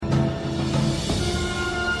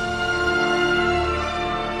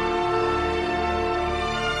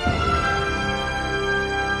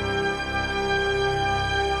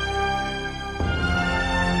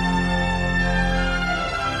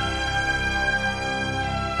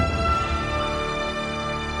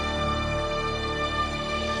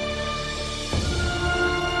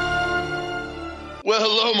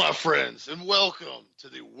Hello, my friends, and welcome to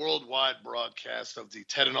the worldwide broadcast of the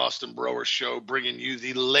Ted and Austin Broer Show, bringing you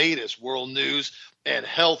the latest world news and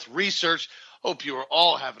health research. Hope you are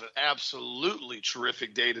all having an absolutely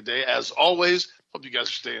terrific day today. As always, hope you guys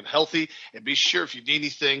are staying healthy, and be sure if you need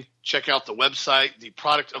anything, check out the website. The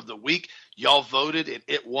product of the week, y'all voted, and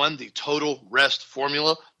it won the Total Rest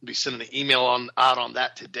formula. I'll be sending an email out on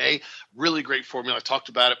that today. Really great formula. I talked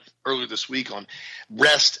about it earlier this week on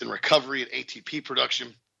rest and recovery and ATP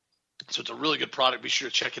production. So it's a really good product. Be sure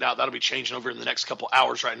to check it out. That'll be changing over in the next couple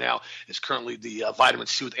hours. Right now it's currently the vitamin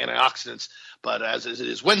C with antioxidants. But as it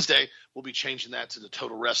is Wednesday, we'll be changing that to the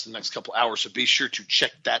Total Rest in the next couple hours. So be sure to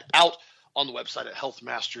check that out on the website at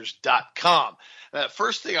healthmasters.com.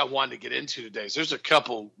 First thing I wanted to get into today is there's a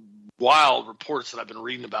couple wild reports that I've been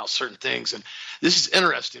reading about certain things. And this is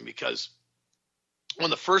interesting because one of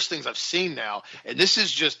the first things I've seen now, and this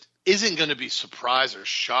is just isn't going to be surprise or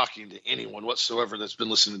shocking to anyone whatsoever that's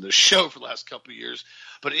been listening to the show for the last couple of years,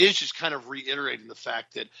 but it is just kind of reiterating the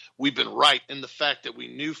fact that we've been right in the fact that we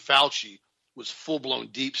knew Fauci was full-blown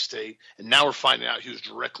deep state, and now we're finding out he was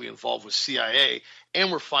directly involved with CIA,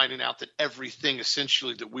 and we're finding out that everything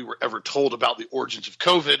essentially that we were ever told about the origins of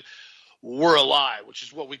COVID were a lie, which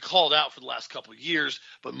is what we called out for the last couple of years,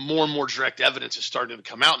 but more and more direct evidence is starting to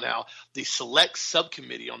come out now. The Select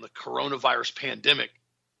Subcommittee on the Coronavirus Pandemic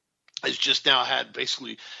has just now had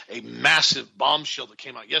basically a massive bombshell that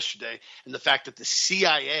came out yesterday, and the fact that the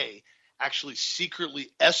CIA actually secretly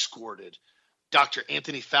escorted Dr.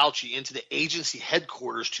 Anthony Fauci into the agency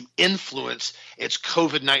headquarters to influence its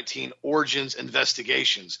COVID-19 origins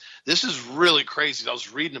investigations. This is really crazy. I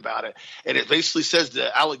was reading about it, and it basically says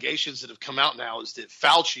the allegations that have come out now is that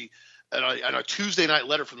Fauci, in a Tuesday night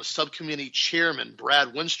letter from the subcommittee chairman, Brad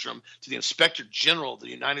Winstrom, to the Inspector General of the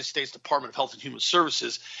United States Department of Health and Human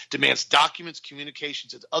Services, demands documents,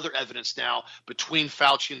 communications, and other evidence now between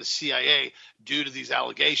Fauci and the CIA due to these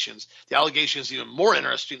allegations. The allegation is even more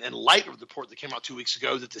interesting in light of the report that came out 2 weeks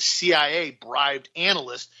ago that the CIA bribed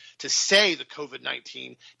analysts to say the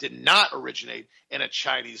COVID-19 did not originate in a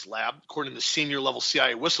Chinese lab. According to the senior-level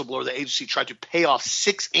CIA whistleblower, the agency tried to pay off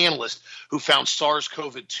 6 analysts who found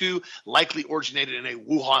SARS-CoV-2 likely originated in a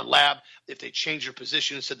Wuhan lab if they changed their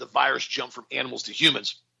position and said the virus jumped from animals to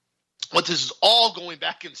humans. What this is all going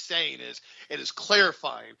back and saying is, it is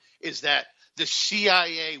clarifying, is that the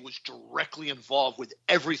CIA was directly involved with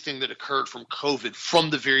everything that occurred from COVID from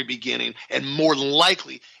the very beginning, and more than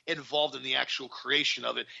likely involved in the actual creation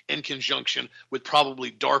of it in conjunction with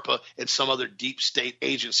probably DARPA and some other deep state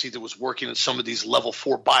agency that was working in some of these level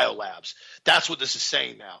 4 biolabs. That's what this is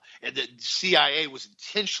saying now. And the CIA was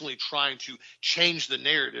intentionally trying to change the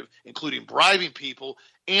narrative, including bribing people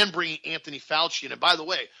and bringing Anthony Fauci in. And by the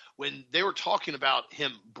way, when they were talking about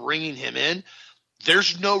him bringing him in,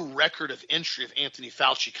 there's no record of entry of Anthony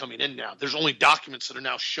Fauci coming in now. There's only documents that are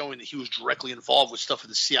now showing that he was directly involved with stuff with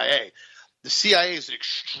the CIA. The CIA is an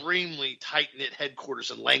extremely tight-knit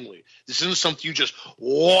headquarters in Langley. This isn't something you just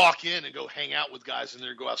walk in and go hang out with guys and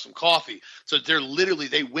then go have some coffee. So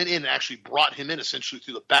they went in and actually brought him in essentially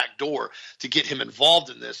through the back door to get him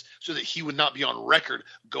involved in this so that he would not be on record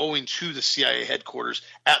going to the CIA headquarters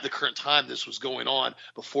at the current time this was going on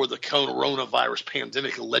before the coronavirus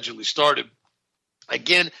pandemic allegedly started.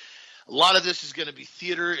 Again, a lot of this is going to be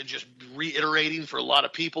theater and just reiterating for a lot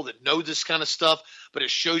of people that know this kind of stuff, but it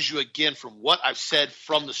shows you again from what I've said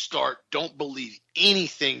from the start, don't believe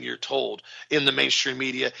anything you're told in the mainstream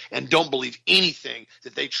media, and don't believe anything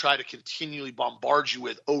that they try to continually bombard you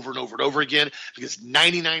with over and over and over again, because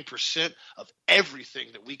 99% of everything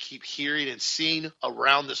that we keep hearing and seeing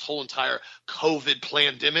around this whole entire COVID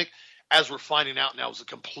pandemic, as we're finding out now, is a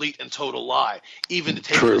complete and total lie. Even to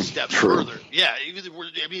take it a step further. Yeah,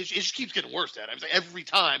 it just keeps getting worse, Dad. I mean, every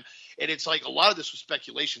time, and it's like a lot of this was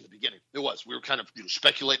speculation in the beginning. It was. We were kind of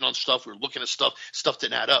speculating on stuff. We were looking at stuff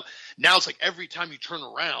didn't add up. Now it's like every time you turn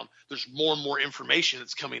around, there's more and more information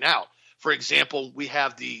that's coming out. For example, we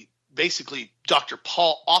have basically Dr.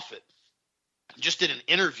 Paul Offit just did an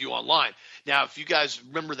interview online. Now, if you guys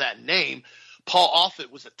remember that name, Paul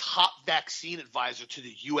Offit was a top vaccine advisor to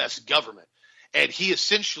the U.S. government, and he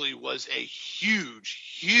essentially was a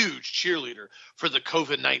huge, huge cheerleader for the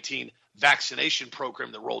COVID-19 vaccination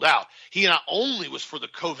program that rolled out. He not only was for the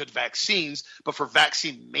COVID vaccines, but for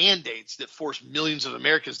vaccine mandates that forced millions of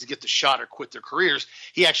Americans to get the shot or quit their careers.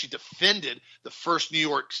 He actually defended the first New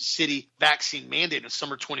York City vaccine mandate in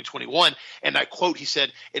summer 2021. And I quote, he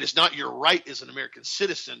said, "It is not your right as an American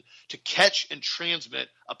citizen to catch and transmit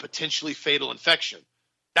a potentially fatal infection."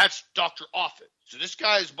 That's Dr. Offit. So this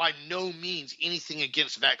guy is by no means anything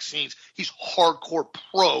against vaccines. He's hardcore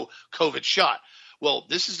pro-COVID shot. Well,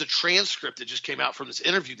 this is the transcript that just came out from this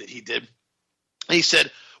interview that he did. And he said,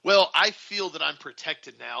 well, I feel that I'm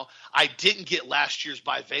protected now. I didn't get last year's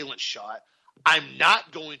bivalent shot. I'm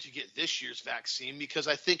not going to get this year's vaccine because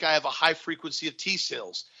I think I have a high frequency of T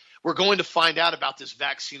cells. We're going to find out about this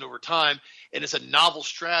vaccine over time, and it's a novel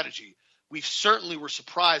strategy. We certainly were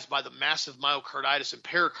surprised by the massive myocarditis and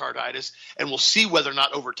pericarditis, and we'll see whether or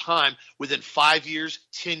not over time, within 5 years,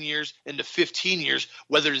 10 years, into 15 years,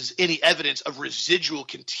 whether there's any evidence of residual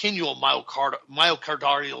continual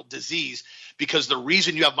myocardial disease, because the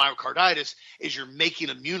reason you have myocarditis is you're making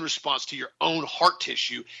an immune response to your own heart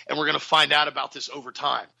tissue, and we're going to find out about this over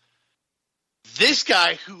time. This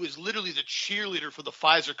guy, who is literally the cheerleader for the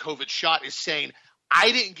Pfizer COVID shot, is saying,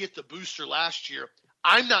 I didn't get the booster last year.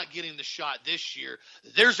 I'm not getting the shot this year.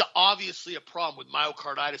 There's obviously a problem with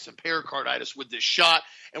myocarditis and pericarditis with this shot,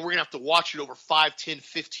 and we're going to have to watch it over 5, 10,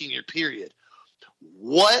 15-year period.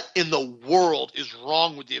 What in the world is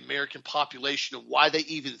wrong with the American population and why they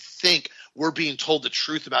even think we're being told the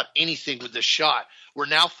truth about anything with this shot? We're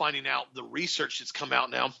now finding out the research that's come out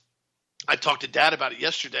now. I talked to Dad about it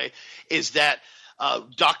yesterday, is that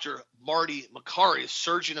Dr. Marty Makary, a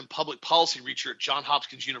surgeon and public policy researcher at Johns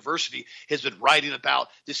Hopkins University, has been writing about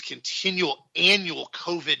this continual annual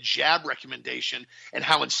COVID jab recommendation and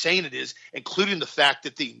how insane it is, including the fact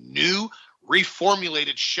that the new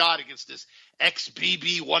reformulated shot against this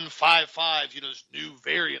XBB.155, this new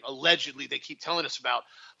variant, allegedly they keep telling us about,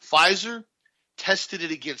 Pfizer tested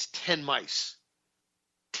it against 10 mice.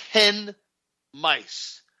 10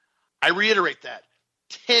 mice. I reiterate that.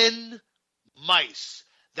 10 mice.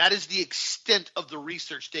 That is the extent of the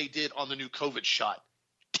research they did on the new COVID shot.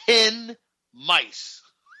 10 mice.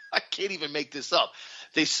 I can't even make this up.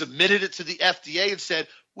 They submitted it to the FDA and said,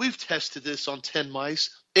 we've tested this on 10 mice.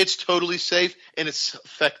 It's totally safe and it's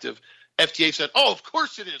effective. FDA said, oh, of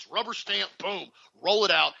course it is. Rubber stamp, boom, roll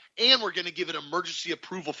it out. And we're going to give it emergency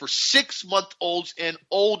approval for 6-month-olds and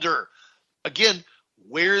older. Again,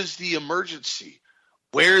 where is the emergency?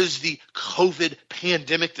 Where is the COVID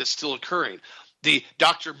pandemic that's still occurring? The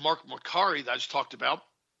Dr. Mark Makary that I just talked about,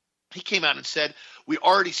 he came out and said, we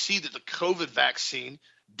already see that the COVID vaccine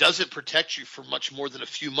doesn't protect you for much more than a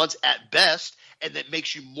few months at best, and that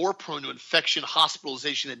makes you more prone to infection,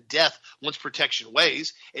 hospitalization, and death once protection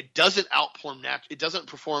wanes. It doesn't outperform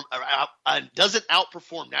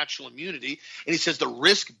natural immunity. And he says the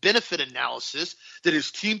risk-benefit analysis that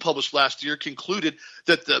his team published last year concluded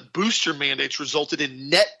that the booster mandates resulted in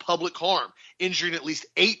net public harm, injuring at least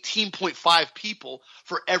 18.5 people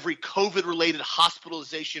for every COVID-related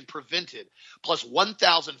hospitalization prevented, plus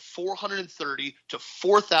 1,430 to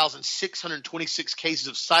 4,626 cases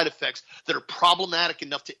of side effects that are problematic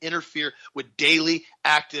enough to interfere with daily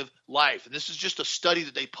active life. And this is just a study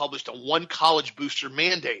that they published on one college booster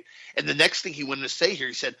mandate. And the next thing he wanted to say here,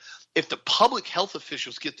 he said, if the public health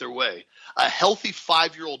officials get their way, a healthy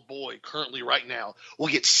 5-year-old boy currently right now will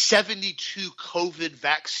get 72 COVID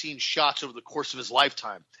vaccine shots over the course of his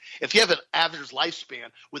lifetime. If you have an average lifespan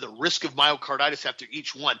with a risk of myocarditis after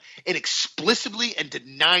each one, and explicitly and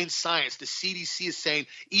denying science, the CDC is saying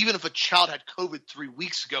even if a child had COVID 3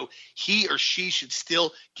 weeks ago, he or she should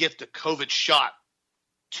still get the COVID shot.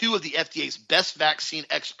 Two of the FDA's best vaccine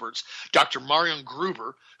experts, Dr. Marion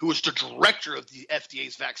Gruber, who was the director of the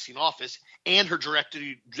FDA's vaccine office, and her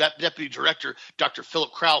deputy director, Dr.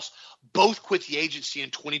 Philip Krause, both quit the agency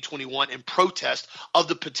in 2021 in protest of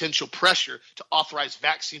the potential pressure to authorize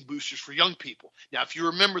vaccine boosters for young people. Now, if you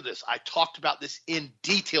remember this, I talked about this in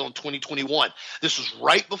detail in 2021. This was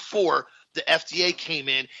right before the FDA came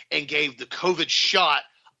in and gave the COVID shot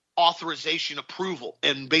authorization approval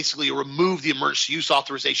and basically removed the emergency use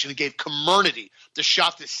authorization and gave Comirnaty, the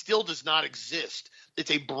shot that still does not exist.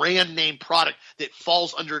 It's a brand name product that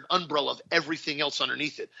falls under an umbrella of everything else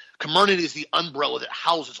underneath it. Comirnaty is the umbrella that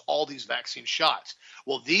houses all these vaccine shots.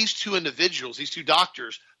 Well, these two individuals, these two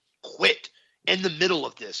doctors, quit in the middle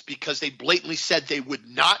of this because they blatantly said they would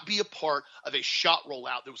not be a part of a shot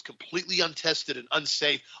rollout that was completely untested and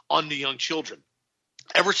unsafe on the young children.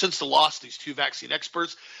 Ever since the loss of these two vaccine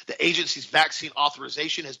experts, the agency's vaccine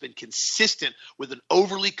authorization has been consistent with an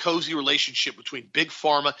overly cozy relationship between Big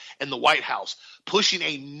Pharma and the White House, pushing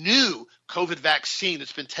a new COVID vaccine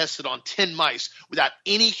that's been tested on 10 mice without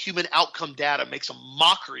any human outcome data makes a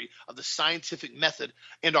mockery of the scientific method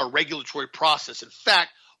and our regulatory process. In fact,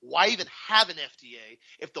 why even have an FDA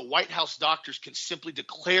if the White House doctors can simply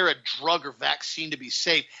declare a drug or vaccine to be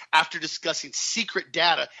safe after discussing secret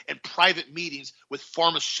data in private meetings with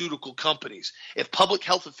pharmaceutical companies? If public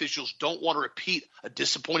health officials don't want to repeat a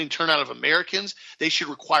disappointing turnout of Americans, they should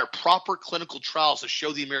require proper clinical trials to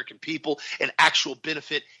show the American people an actual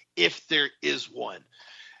benefit if there is one.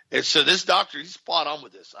 And so this doctor, he's spot on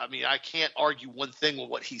with this. I mean, I can't argue one thing with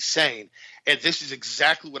what he's saying. And this is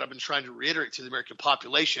exactly what I've been trying to reiterate to the American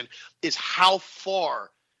population, is how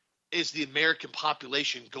far is the American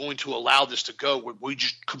population going to allow this to go, where we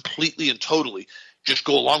just completely and totally just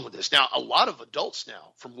go along with this. Now, a lot of adults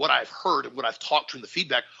now, from what I've heard and what I've talked to in the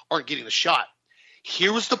feedback, aren't getting the shot.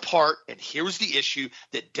 Here was the part, and here was the issue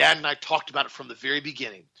that Dad and I talked about it from the very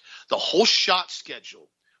beginning. The whole shot schedule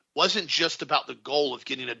wasn't just about the goal of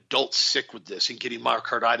getting adults sick with this and getting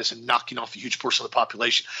myocarditis and knocking off a huge portion of the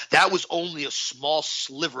population. That was only a small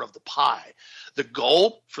sliver of the pie. The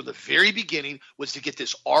goal from the very beginning was to get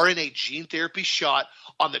this RNA gene therapy shot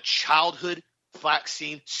on the childhood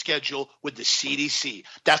vaccine schedule with the CDC.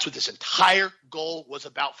 That's what this entire goal was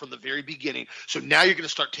about from the very beginning. So now you're going to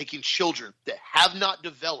start taking children that have not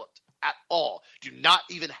developed at all, do not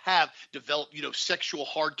even have developed, sexual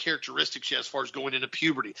hard characteristics yet as far as going into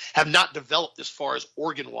puberty, have not developed as far as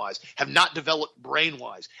organ-wise, have not developed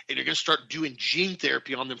brain-wise, and you're going to start doing gene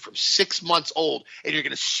therapy on them from 6 months old, and you're going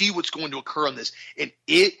to see what's going to occur on this, and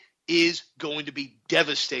it is going to be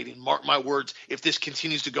devastating, mark my words, if this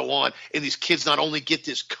continues to go on, and these kids not only get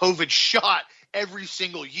this COVID shot every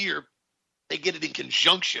single year, they get it in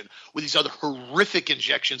conjunction with these other horrific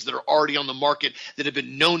injections that are already on the market that have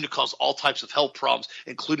been known to cause all types of health problems,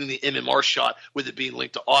 including the MMR shot, with it being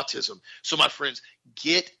linked to autism. So, my friends,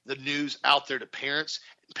 get the news out there to parents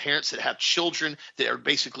that have children that are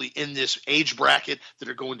basically in this age bracket, that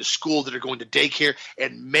are going to school, that are going to daycare,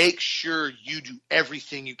 and make sure you do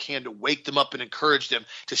everything you can to wake them up and encourage them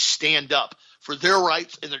to stand up for their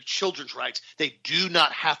rights and their children's rights. They do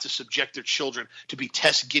not have to subject their children to be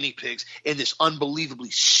test guinea pigs in this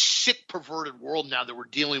unbelievably sick, perverted world now that we're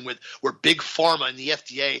dealing with, where Big Pharma and the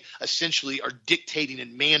FDA essentially are dictating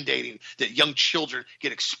and mandating that young children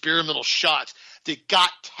get experimental shots that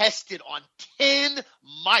got tested on 10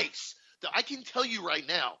 mice. I can tell you right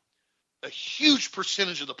now, a huge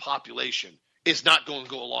percentage of the population is not going to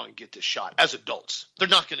go along and get this shot as adults. They're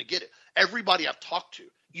not going to get it. Everybody I've talked to,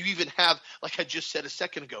 you even have, like I just said a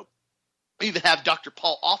second ago, you even have Dr.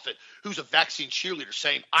 Paul Offit, who's a vaccine cheerleader,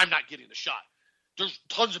 saying, I'm not getting the shot. There's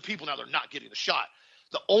tons of people now that are not getting the shot.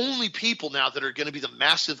 The only people now that are going to be the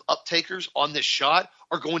massive uptakers on this shot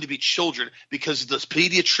are going to be children, because the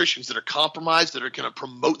pediatricians that are compromised, that are going to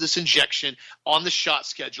promote this injection on the shot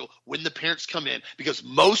schedule when the parents come in, because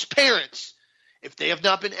most parents, if they have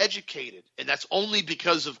not been educated, and that's only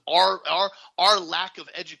because of our lack of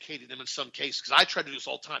educating them in some cases, because I try to do this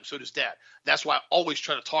all the time, so does Dad. That's why I always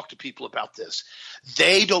try to talk to people about this.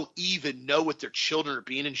 They don't even know what their children are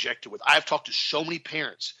being injected with. I've talked to so many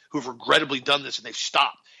parents who have regrettably done this, and they've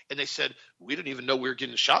stopped, and they said, we didn't even know we were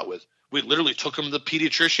getting a shot with. We literally took them to the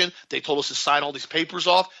pediatrician. They told us to sign all these papers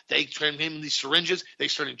off. They turned him in these syringes. They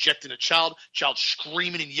started injecting a child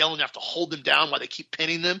screaming and yelling. They have to hold them down while they keep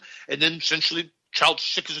pinning them. And then essentially, child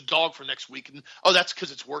sick as a dog for next week. And, that's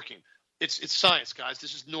because it's working. It's science, guys.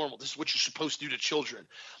 This is normal. This is what you're supposed to do to children.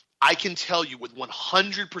 I can tell you with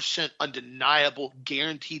 100% undeniable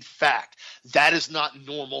guaranteed fact, that is not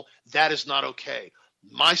normal. That is not okay.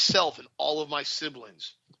 Myself and all of my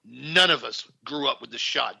siblings, none of us grew up with the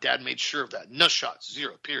shot. Dad made sure of that. No shots,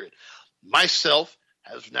 zero, period. Myself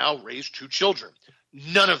has now raised 2 children.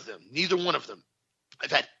 None of them, neither one of them,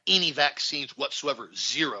 have had any vaccines whatsoever,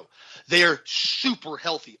 zero. They are super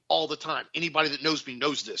healthy all the time. Anybody that knows me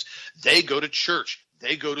knows this. They go to church.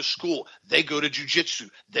 They go to school. They go to jiu-jitsu.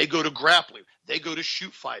 They go to grappling. They go to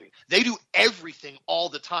shoot fighting. They do everything all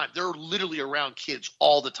the time. They're literally around kids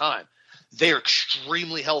all the time. They are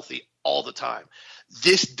extremely healthy all the time.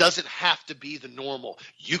 This doesn't have to be the normal.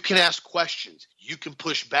 You can ask questions. You can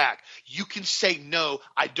push back. You can say, no,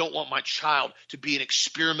 I don't want my child to be an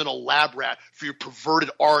experimental lab rat for your perverted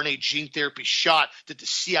RNA gene therapy shot that the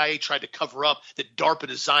CIA tried to cover up, that DARPA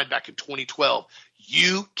designed back in 2012.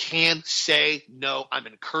 You can say no. I'm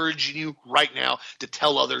encouraging you right now to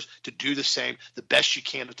tell others to do the same the best you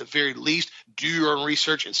can. At the very least, do your own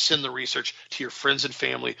research and send the research to your friends and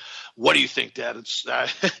family. What do you think, Dad? Or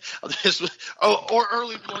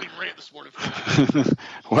early morning rant this morning.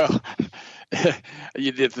 Well,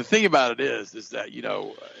 the thing about it is that,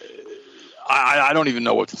 I don't even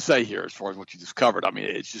know what to say here as far as what you just covered. I mean,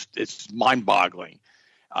 it's mind-boggling.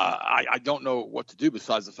 I don't know what to do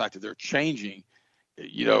besides the fact that they're changing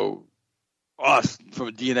us from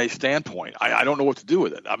a DNA standpoint. I don't know what to do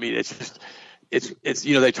with it. I mean, it's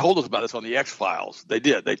they told us about this on the X-Files. They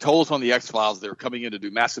did. They told us on the X-Files they were coming in to do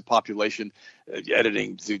massive population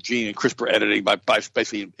editing, through gene and CRISPR editing by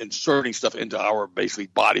basically inserting stuff into our basically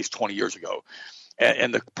bodies 20 years ago.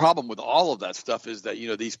 And the problem with all of that stuff is that,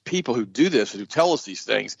 these people who do this, who tell us these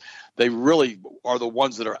things, they really are the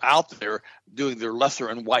ones that are out there doing their lesser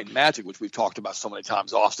and white magic, which we've talked about so many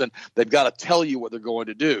times, Austin. They've got to tell you what they're going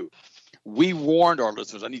to do. We warned our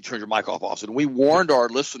listeners. I need to turn your mic off, Austin. We warned our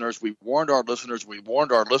listeners,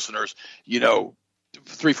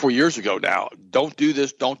 3-4 years ago now. Don't do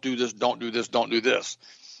this, don't do this, don't do this, don't do this.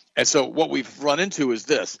 And so what we've run into is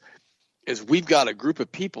this. Is we've got a group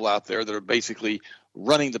of people out there that are basically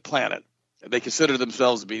running the planet. They consider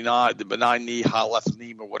themselves the benign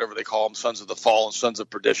Nephilim, or whatever they call them, sons of the fallen, sons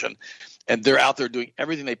of perdition. And they're out there doing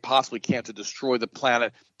everything they possibly can to destroy the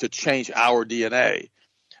planet, to change our DNA.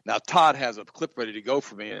 Now, Todd has a clip ready to go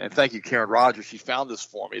for me, and thank you, Karen Rogers. She found this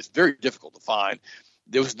for me. It's very difficult to find.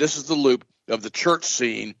 This is the loop of the church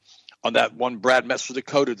scene on that one Brad Metzler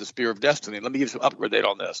decoded, The Spear of Destiny. Let me give you some update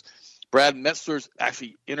on this. Brad Metzler's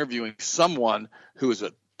actually interviewing someone who is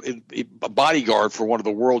a bodyguard for one of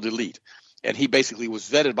the world elite. And he basically was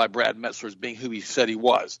vetted by Brad Metzler as being who he said he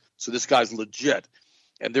was. So this guy's legit.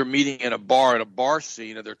 And they're meeting in a bar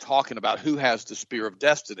scene, and they're talking about who has the Spear of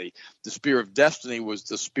Destiny. The Spear of Destiny was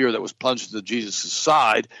the spear that was plunged into Jesus'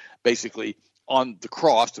 side, basically on the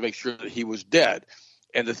cross, to make sure that he was dead.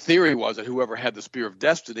 And the theory was that whoever had the Spear of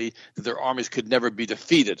Destiny, that their armies could never be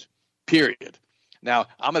defeated, period. Now,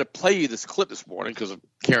 I'm going to play you this clip this morning because of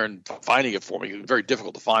Karen finding it for me. It was very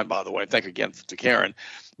difficult to find, by the way. Thank you again to Karen.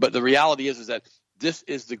 But the reality is that this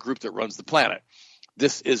is the group that runs the planet.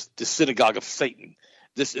 This is the synagogue of Satan.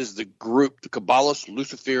 This is the group, the Kabbalists,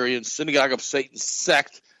 Luciferians, synagogue of Satan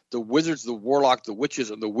sect, the wizards, the warlocks, the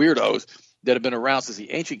witches, and the weirdos that have been around since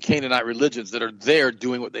the ancient Canaanite religions that are there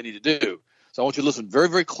doing what they need to do. So I want you to listen very,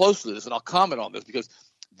 very closely to this, and I'll comment on this because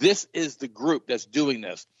this is the group that's doing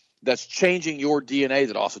this. That's changing your DNA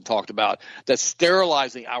that Austin talked about, that's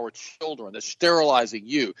sterilizing our children, that's sterilizing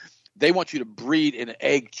you. They want you to breed in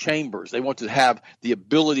egg chambers. They want to have the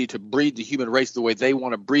ability to breed the human race the way they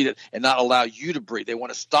want to breed it and not allow you to breed. They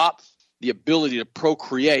want to stop the ability to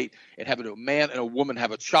procreate and have a man and a woman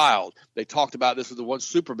have a child. They talked about this in the one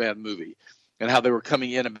Superman movie and how they were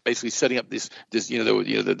coming in and basically setting up they were going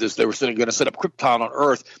to set up Krypton on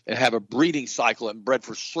Earth and have a breeding cycle and bred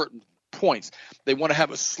for certain points. They want to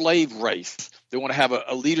have a slave race. They want to have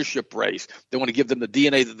a leadership race. They want to give them the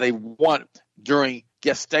DNA that they want during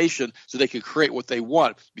gestation so they can create what they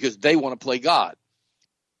want because they want to play God.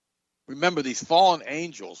 Remember, these fallen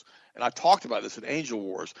angels, and I talked about this in Angel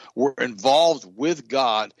Wars, were involved with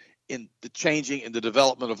God in the changing and the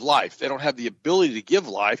development of life. They don't have the ability to give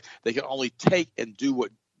life. They can only take and do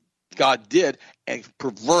what God did and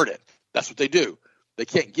pervert it. That's what they do. They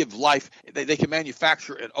can't give life. They can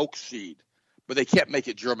manufacture an oak seed, but they can't make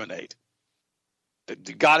it germinate.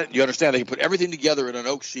 Got it? You understand? They can put everything together in an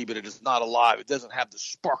oak seed, but it is not alive. It doesn't have the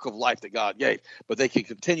spark of life that God gave. But they can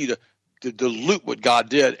continue to dilute what God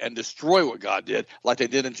did and destroy what God did, like they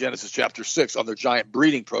did in Genesis chapter 6 on their giant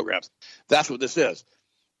breeding programs. That's what this is.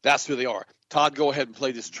 That's who they are. Todd, go ahead and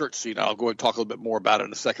play this church scene. I'll go ahead and talk a little bit more about it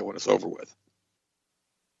in a second when it's over with.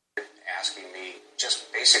 Asking me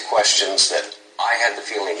just basic questions that I had the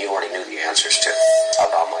feeling he already knew the answers to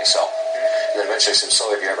about myself. And then eventually I said, so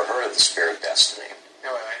have you ever heard of the Spear of Destiny?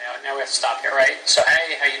 No, wait. Now we have to stop here, right? So,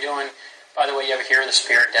 hey, how you doing? By the way, you ever hear of the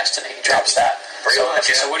Spear of Destiny? He drops that. So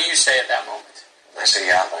what do you say at that moment? And I said,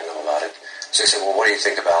 yeah, I know about it. So he said, well, what do you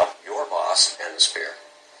think about your boss and the Spear?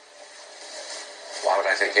 Why would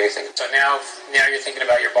I think anything? So now you're thinking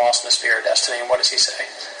about your boss and the Spear of Destiny, and what does he say?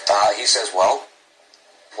 He says, well,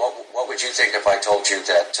 what would you think if I told you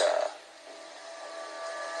that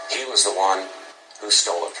he was the one who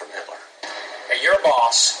stole it from Hitler? Your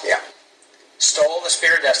boss stole the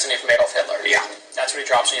Spear of Destiny from Adolf Hitler. Yeah. That's what he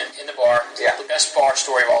drops in the bar. Yeah. The best bar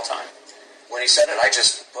story of all time. When he said it, I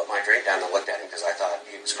just put my drink down and looked at him because I thought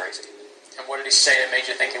he was crazy. And what did he say that made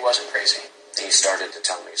you think he wasn't crazy? He started to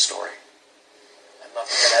tell me a story. I'd love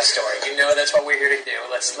to hear that story. You know that's what we're here to do.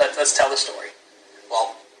 Let's tell the story.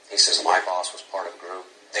 Well, he says my boss was part of a group.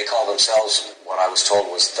 They called themselves, what I was told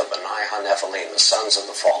was the Benai HaNephilim, the sons of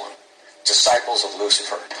the fallen, disciples of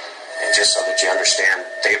Lucifer. And just so that you understand,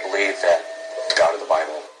 they believe that the God of the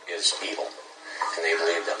Bible is evil. And they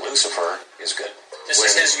believe that Lucifer is good. This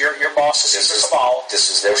is your boss is the Cabal. This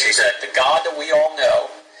is their secret. Said the God that we all know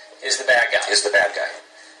is the bad guy. Is the bad guy.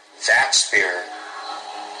 That spear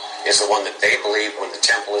is the one that they believe when the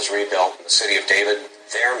temple is rebuilt in the city of David,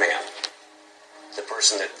 their man, the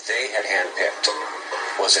person that they had handpicked,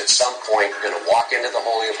 was at some point going to walk into the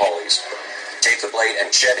Holy of Holies, take the blade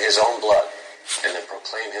and shed his own blood, and then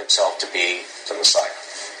proclaim himself to be the Messiah.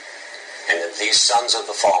 And that these sons of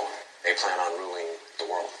the fallen, they plan on ruling the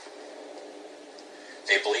world.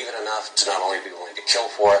 They believe it enough to not only be willing to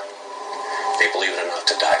kill for it, they believe it enough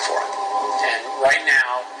to die for it. And right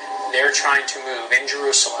now, they're trying to move in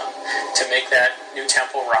Jerusalem to make that new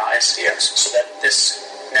temple rise. Yes. So that this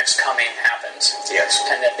next coming happens. Yes.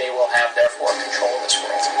 And that they will have, therefore, control of this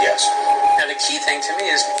world. Yes. Now, the key thing to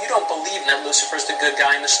me is you don't believe that Lucifer's the good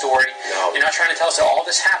guy in the story. No. You're not trying to tell us that all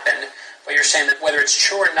this happened, but you're saying that whether it's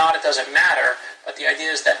true or not, it doesn't matter. But the idea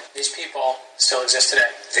is that these people still exist today.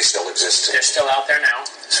 They still exist today. They're still out there now.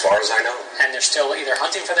 As far as I know. And they're still either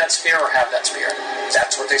hunting for that spear or have that spear.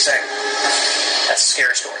 That's what they say. That's a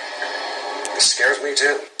scary story. It scares me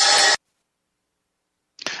too.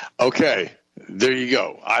 Okay, there you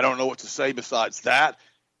go. I don't know what to say besides that.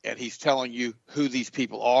 And he's telling you who these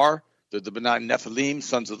people are. They're the benign Nephilim,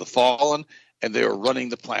 sons of the fallen, and they are running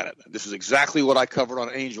the planet. This is exactly what I covered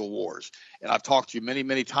on Angel Wars. And I've talked to you many,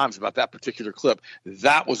 many times about that particular clip.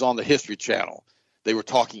 That was on the History Channel. They were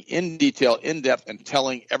talking in detail, in depth, and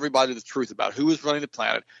telling everybody the truth about who was running the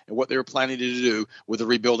planet and what they were planning to do with the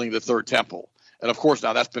rebuilding of the Third Temple. And, of course,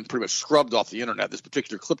 now that's been pretty much scrubbed off the internet. This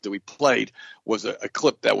particular clip that we played was a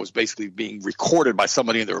clip that was basically being recorded by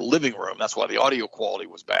somebody in their living room. That's why the audio quality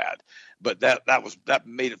was bad. But that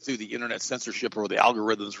made it through the internet censorship or the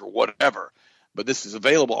algorithms or whatever. But this is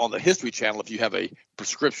available on the History Channel if you have a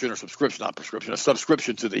subscription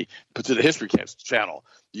to the History Channel.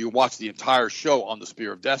 You watch the entire show on the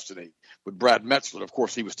Spear of Destiny with Brad Metzler. Of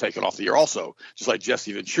course, he was taken off the air also, just like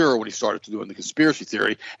Jesse Ventura when he started doing the conspiracy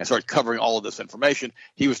theory and started covering all of this information.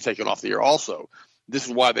 He was taken off the air also. This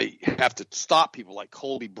is why they have to stop people like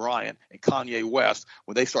Colby Bryant and Kanye West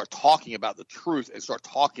when they start talking about the truth and start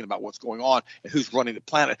talking about what's going on and who's running the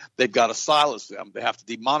planet. They've got to silence them. They have to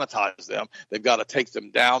demonetize them. They've got to take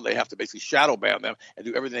them down. They have to basically shadow ban them and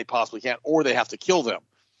do everything they possibly can, or they have to kill them.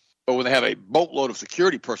 But when they have a boatload of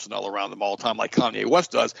security personnel around them all the time like Kanye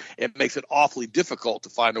West does, it makes it awfully difficult to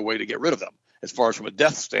find a way to get rid of them as far as from a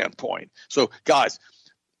death standpoint. So, guys,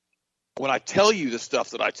 when I tell you the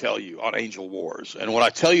stuff that I tell you on Angel Wars, and when I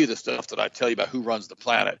tell you the stuff that I tell you about who runs the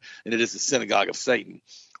planet, and it is the synagogue of Satan,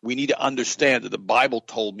 we need to understand that the Bible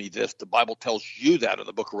told me this. The Bible tells you that in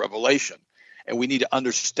the book of Revelation. And we need to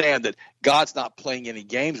understand that God's not playing any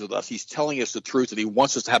games with us. He's telling us the truth, and he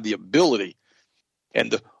wants us to have the ability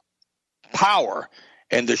and the power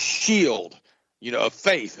and the shield, of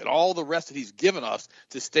faith and all the rest that he's given us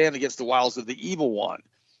to stand against the wiles of the evil one.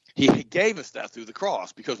 He gave us that through the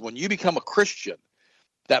cross, because when you become a Christian,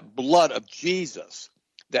 that blood of Jesus,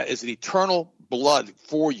 that is an eternal blood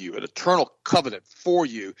for you, an eternal covenant for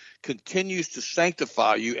you, continues to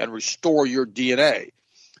sanctify you and restore your DNA.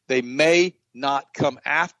 They may not come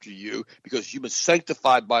after you because you've been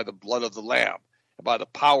sanctified by the blood of the Lamb, by the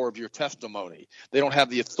power of your testimony. They don't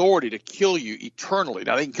have the authority to kill you eternally.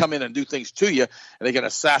 Now, they can come in and do things to you, and they can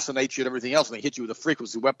assassinate you and everything else, and they hit you with a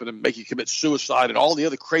frequency weapon and make you commit suicide and all the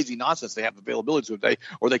other crazy nonsense they have availability to today,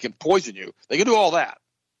 or they can poison you. They can do all that.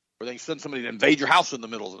 Or they can send somebody to invade your house in the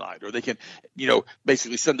middle of the night. Or they can,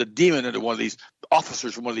 basically send a demon into one of these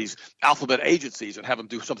officers from one of these alphabet agencies and have them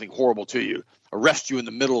do something horrible to you. Arrest you in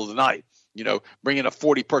the middle of the night. Bring in a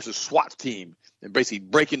 40-person SWAT team and basically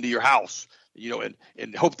break into your house,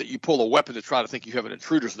 and hope that you pull a weapon to try to think you have an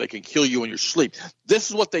intruder so they can kill you in your sleep. This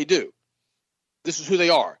is what they do. This is who they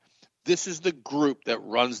are. This is the group that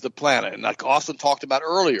runs the planet. And like Austin talked about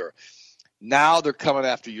earlier, now they're coming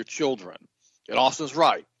after your children. And Austin's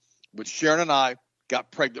right. When Sharon and I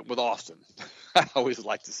got pregnant with Austin, I always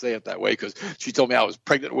like to say it that way because she told me I was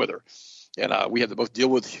pregnant with her. And we had to both deal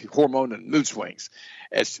with hormone and mood swings.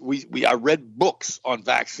 I read books on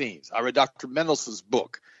vaccines. I read Dr. Mendelssohn's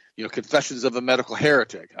book, Confessions of a Medical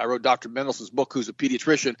Heretic. I wrote Dr. Mendelssohn's book, who's a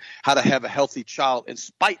pediatrician, How to Have a Healthy Child in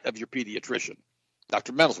Spite of Your Pediatrician.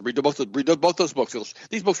 Dr. Mendelssohn, read both those books.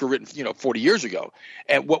 These books were written, 40 years ago.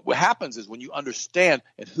 And what happens is when you understand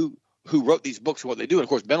and who wrote these books and what they do, and of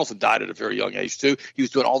course Mendelssohn died at a very young age too. He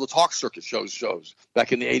was doing all the talk circuit shows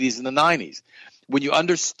back in the 80s and the 90s. When you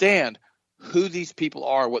understand who these people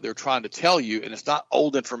are, what they're trying to tell you, and it's not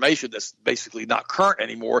old information that's basically not current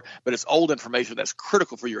anymore, but it's old information that's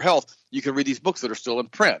critical for your health, you can read these books that are still in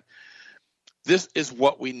print. This is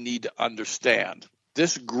what we need to understand.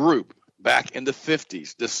 This group back in the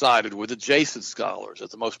 50s decided with adjacent scholars that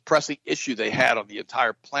the most pressing issue they had on the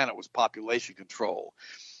entire planet was population control.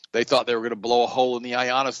 They thought they were going to blow a hole in the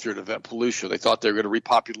ionosphere to prevent pollution. They thought they were going to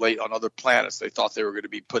repopulate on other planets. They thought they were going to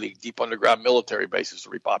be putting deep underground military bases to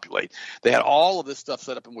repopulate. They had all of this stuff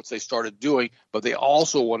set up in which they started doing, but they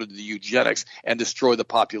also wanted to do eugenics and destroy the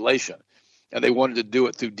population. And they wanted to do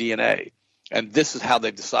it through DNA. And this is how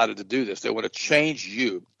they've decided to do this. They want to change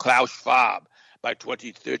you, Klaus Schwab, by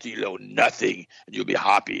 2030 you'll know nothing and you'll be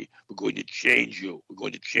happy. We're going to change you. We're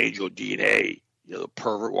going to change your DNA. You know, the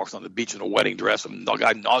pervert walks on the beach in a wedding dress and the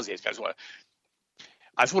guy nauseates. I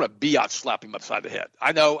just want to be out, slap him upside the head.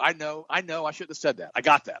 I know. I shouldn't have said that. I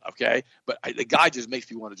got that, okay? But the guy just makes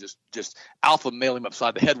me want to just alpha male him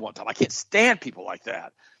upside the head one time. I can't stand people like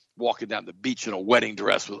that walking down the beach in a wedding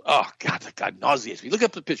dress with, oh, God, that guy nauseates me. Look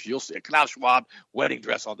up the picture. You'll see a Klaus Schwab wedding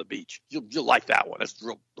dress on the beach. You'll like that one. That's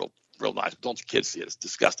real nice. Don't your kids see it? It's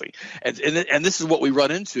disgusting. And this is what we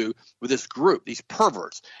run into with this group, these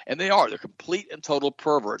perverts. And they're complete and total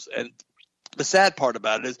perverts. And the sad part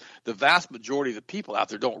about it is the vast majority of the people out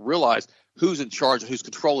there don't realize who's in charge and who's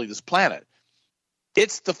controlling this planet.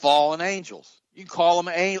 It's the fallen angels. You can call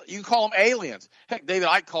them aliens. Heck, David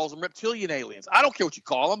Icke calls them reptilian aliens. I don't care what you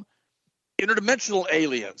call them. Interdimensional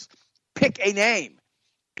aliens. Pick a name.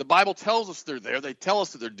 The Bible tells us they're there. They tell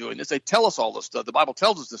us that they're doing this. They tell us all this stuff. The Bible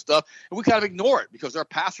tells us this stuff, and we kind of ignore it because our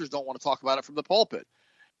pastors don't want to talk about it from the pulpit.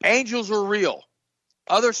 Angels are real.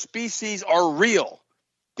 Other species are real.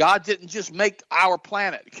 God didn't just make our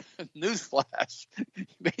planet. Newsflash. He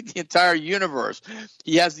made the entire universe.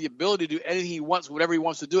 He has the ability to do anything he wants, whatever he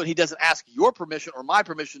wants to do, and he doesn't ask your permission or my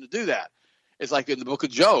permission to do that. It's like in the book of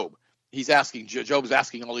Job. Job's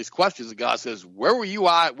asking all these questions, and God says, where were you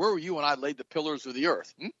when I laid the pillars of the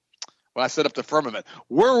earth? When I set up the firmament?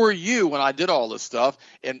 Where were you when I did all this stuff?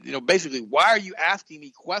 And, basically, why are you asking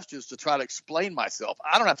me questions to try to explain myself?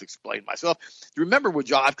 I don't have to explain myself. You remember when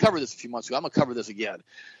I've covered this a few months ago. I'm going to cover this again.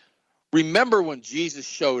 Remember when Jesus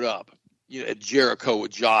showed up, at Jericho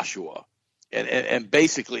with Joshua, and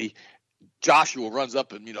basically Joshua runs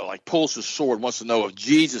up and, pulls his sword and wants to know if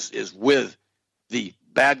Jesus is with the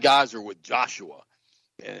bad guys or with Joshua.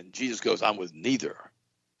 And Jesus goes, I'm with neither.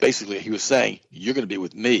 Basically, he was saying, you're going to be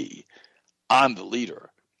with me. I'm the leader.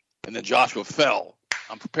 And then Joshua fell.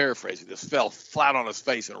 I'm paraphrasing this, fell flat on his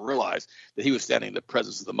face and realized that he was standing in the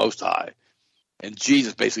presence of the Most High. And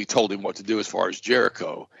Jesus basically told him what to do as far as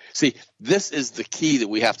Jericho. See, this is the key that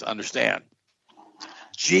we have to understand.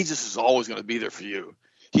 Jesus is always going to be there for you.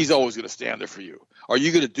 He's always going to stand there for you. Are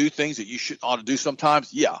you going to do things that you shouldn't ought to do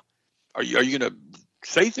sometimes? Yeah. Are you going to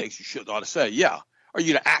say things you shouldn't ought to say? Yeah. Are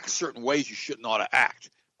you going to act certain ways you shouldn't ought to act?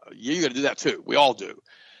 You're going to do that too. We all do.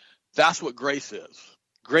 That's what grace is.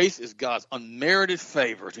 Grace is God's unmerited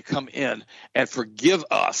favor to come in and forgive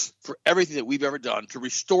us for everything that we've ever done, to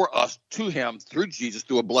restore us to him through Jesus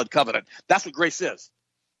through a blood covenant. That's what grace is.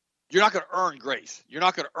 You're not going to earn grace. You're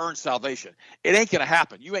not going to earn salvation. It ain't going to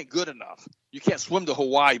happen. You ain't good enough. You can't swim to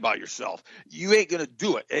Hawaii by yourself. You ain't going to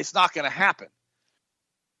do it. It's not going to happen.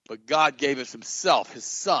 But God gave us himself, his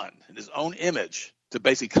son, in his own image, to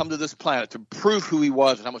basically come to this planet to prove who he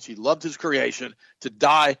was and how much he loved his creation, to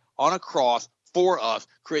die on a cross for us,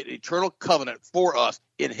 create an eternal covenant for us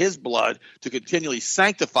in his blood, to continually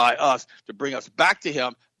sanctify us, to bring us back to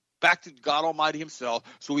him, back to God Almighty himself,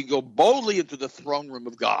 so we can go boldly into the throne room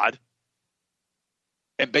of God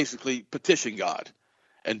and basically petition God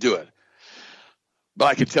and do it. But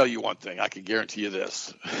I can tell you one thing. I can guarantee you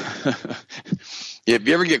this. If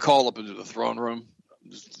you ever get called up into the throne room,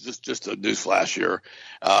 just a newsflash here,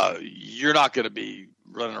 you're not going to be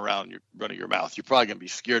running around running your mouth. You're probably going to be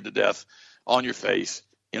scared to death on your face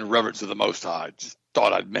in reverence of the Most High. Just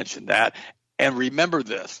thought I'd mention that. And remember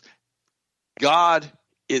this. God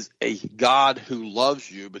is a God who loves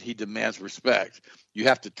you, but he demands respect. You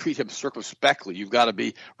have to treat him circumspectly. You've got to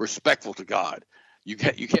be respectful to God. You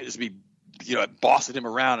can't just be bossing him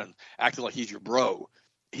around and acting like he's your bro.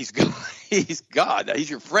 He's God. He's God. He's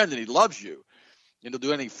your friend and he loves you. And he'll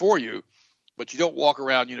do anything for you, but you don't walk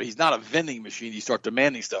around, he's not a vending machine. You start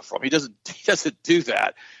demanding stuff from him. He doesn't do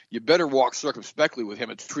that. You better walk circumspectly with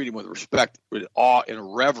him and treat him with respect, with awe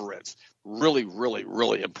and reverence. Really, really,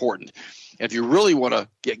 really important. And if you really want to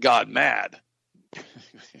get God mad,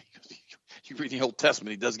 you read the Old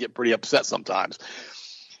Testament, he does get pretty upset sometimes.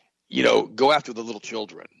 Go after the little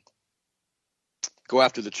children. Go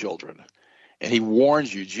after the children. And he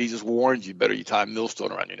warns you, Jesus warns you, better you tie a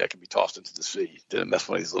millstone around your neck and be tossed into the sea than mess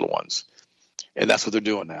with these little ones. And that's what they're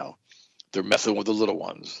doing now. They're messing with the little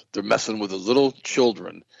ones. They're messing with the little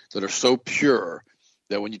children that are so pure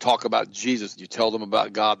that when you talk about Jesus and you tell them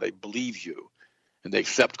about God, they believe you and they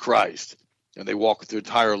accept Christ and they walk with their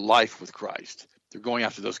entire life with Christ. They're going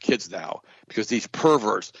after those kids now because these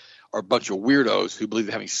perverts are a bunch of weirdos who believe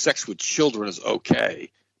that having sex with children is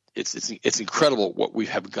okay. It's incredible what we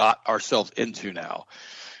have got ourselves into now.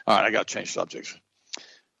 All right, I got to change subjects.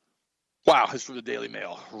 Wow, this is from the Daily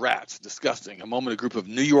Mail. Rats, disgusting. A moment a group of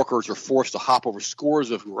New Yorkers are forced to hop over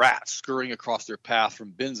scores of rats scurrying across their path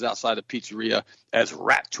from bins outside a pizzeria as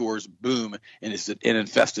rat tours boom in an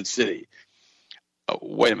infested city.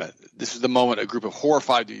 wait a minute. This is the moment a group of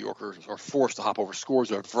horrified New Yorkers are forced to hop over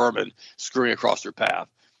scores of vermin scurrying across their path.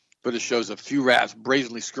 But it shows a few rats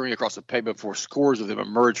brazenly scurrying across the pavement before scores of them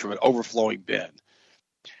emerge from an overflowing bin.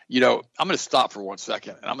 I'm going to stop for 1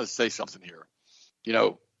 second, and I'm going to say something here.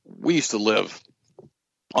 We used to live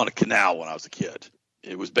on a canal when I was a kid.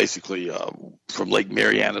 It was basically from Lake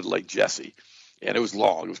Mariana to Lake Jessie, and it was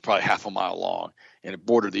long. It was probably half a mile long, and it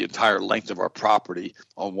bordered the entire length of our property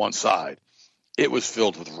on one side. It was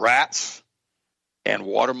filled with rats and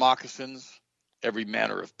water moccasins, every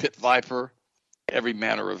manner of pit viper, every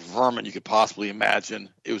manner of vermin you could possibly imagine.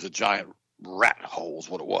 It was a giant rat hole is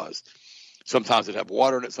what it was. Sometimes it'd have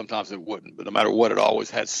water in it, sometimes it wouldn't. But no matter what, it always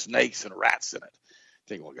had snakes and rats in it.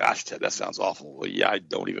 Think, well, gosh, Ted, that sounds awful. Well, yeah, I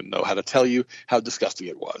don't even know how to tell you how disgusting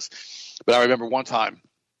it was. But I remember one time,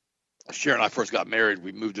 Sharon and I first got married.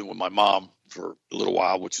 We moved in with my mom for a little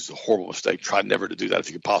while, which is a horrible mistake. Try never to do that if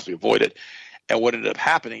you could possibly avoid it. And what ended up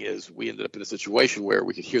happening is we ended up in a situation where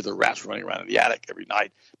we could hear the rats running around in the attic every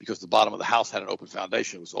night because the bottom of the house had an open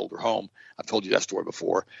foundation. It was an older home. I've told you that story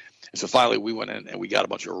before. And so finally we went in and we got a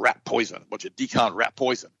bunch of rat poison, a bunch of decon rat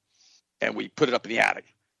poison, and we put it up in the attic.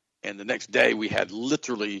 And the next day we had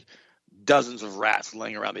literally dozens of rats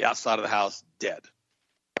laying around the outside of the house dead.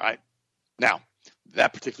 Right? Now,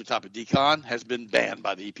 that particular type of decon has been banned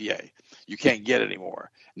by the EPA. You can't get it anymore.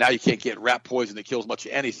 Now you can't get rat poison that kills much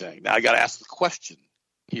of anything. Now I got to ask the question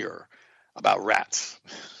here about rats.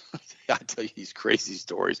 I tell you these crazy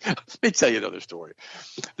stories. Let me tell you another story.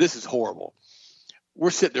 This is horrible.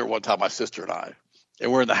 We're sitting there one time, my sister and I,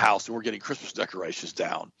 and we're in the house and we're getting Christmas decorations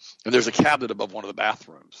down. And there's a cabinet above one of the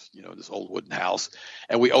bathrooms, this old wooden house.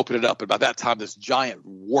 And we open it up. And by that time, this giant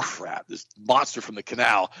wharf rat, this monster from the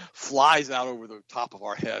canal, flies out over the top of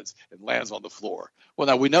our heads and lands on the floor. Well,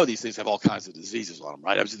 now we know these things have all kinds of diseases on them,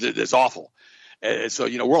 right? It's awful. And so,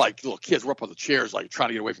 we're like little kids. We're up on the chairs, like trying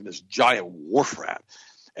to get away from this giant wharf rat.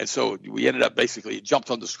 And so we ended up basically jumped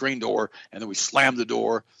on the screen door, and then we slammed the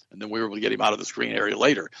door, and then we were able to get him out of the screen area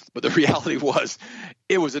later. But the reality was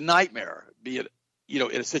it was a nightmare, be it,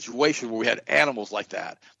 in a situation where we had animals like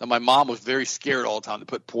that. Now, my mom was very scared all the time to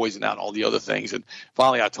put poison out and all the other things. And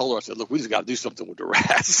finally I told her, I said, look, we just got to do something with the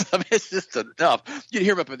rats. I mean, it's just enough. You'd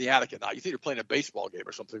hear them up in the attic at night. You think you're playing a baseball game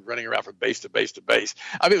or something, running around from base to base to base.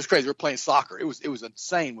 I mean, it was crazy. We were playing soccer. It was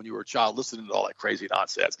insane when you were a child listening to all that crazy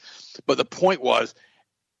nonsense. But the point was,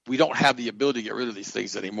 we don't have the ability to get rid of these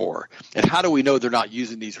things anymore. And how do we know they're not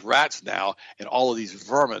using these rats now and all of these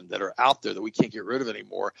vermin that are out there that we can't get rid of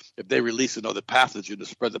anymore if they release another pathogen to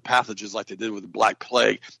spread the pathogens like they did with the Black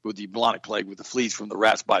Plague, with the bubonic plague, with the fleas from the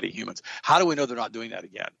rats biting humans? How do we know they're not doing that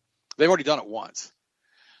again? They've already done it once.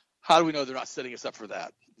 How do we know they're not setting us up for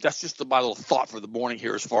that? That's just my little thought for the morning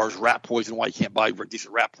here as far as rat poison, why you can't buy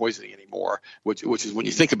decent rat poisoning anymore, which is when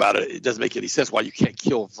you think about it, it doesn't make any sense why you can't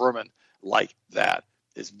kill vermin like that.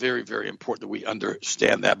 It's very, very important that we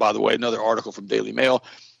understand that. By the way, another article from Daily Mail,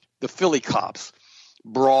 the Philly cops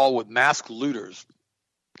brawl with masked looters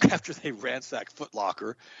after they ransacked Foot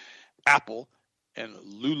Locker, Apple, and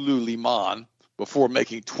Lululemon before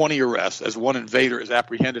making 20 arrests as one invader is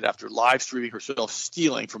apprehended after live streaming herself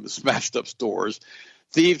stealing from the smashed up stores.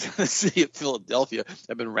 Thieves in the city of Philadelphia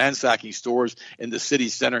have been ransacking stores in the city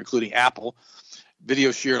center, including Apple.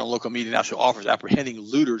 Video shared on local media now show offers apprehending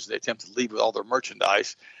looters that attempt to leave with all their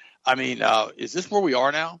merchandise. I mean, is this where we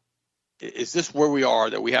are now? Is this where we are,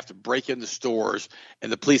 that we have to break into stores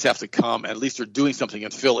and the police have to come, and at least they're doing something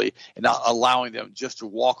in Philly and not allowing them just to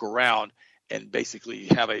walk around and basically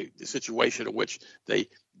have a situation in which they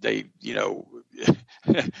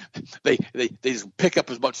just pick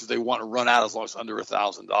up as much as they want and run out as long as it's under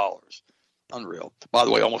 $1,000. Unreal. By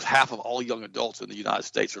the way, almost half of all young adults in the United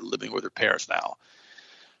States are living with their parents now.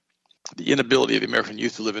 The inability of the American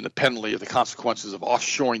youth to live independently are the consequences of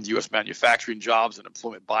offshoring the U.S. manufacturing jobs and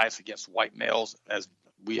employment bias against white males, as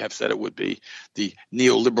we have said it would be. The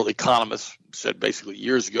neoliberal economists said basically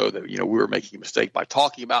years ago that, we were making a mistake by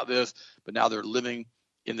talking about this, but now they're living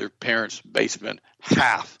in their parents' basement,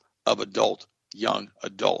 half of young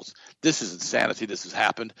adults. This is insanity. This has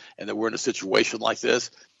happened, and that we're in a situation like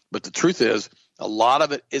this. But the truth is, a lot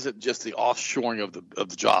of it isn't just the offshoring of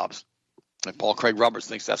the jobs. And Paul Craig Roberts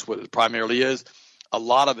thinks that's what it primarily is. A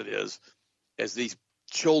lot of it is, as these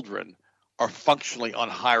children are functionally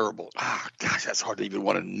unhireable. Gosh, that's hard to even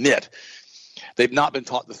want to admit. They've not been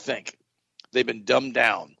taught to think. They've been dumbed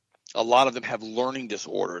down. A lot of them have learning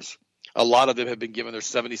disorders. A lot of them have been given their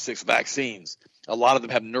 76 vaccines. A lot of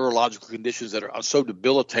them have neurological conditions that are so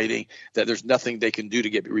debilitating that there's nothing they can do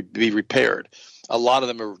to be repaired. A lot of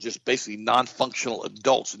them are just basically non-functional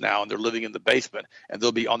adults now, and they're living in the basement, and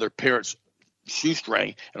they'll be on their parents'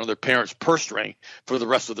 shoestring and on their parents' purse string for the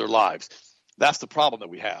rest of their lives. That's the problem that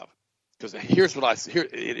we have. Because here's what I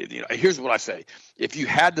say. If you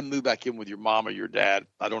had to move back in with your mom or your dad,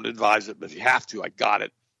 I don't advise it, but if you have to, I got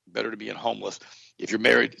it. Better to be in homeless. If you're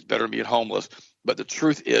married, it's better to be in homeless. But the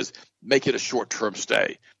truth is, make it a short-term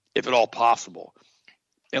stay, if at all possible.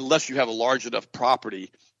 Unless you have a large enough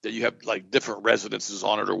property that you have like different residences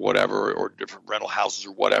on it or whatever, or different rental houses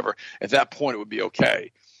or whatever. At that point, it would be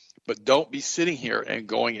okay. But don't be sitting here and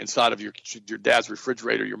going inside of your dad's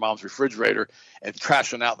refrigerator, your mom's refrigerator, and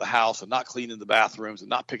trashing out the house and not cleaning the bathrooms and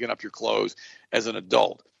not picking up your clothes as an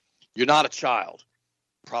adult. You're not a child.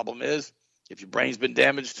 Problem is, if your brain's been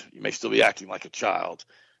damaged, you may still be acting like a child.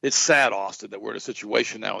 It's sad, Austin, that we're in a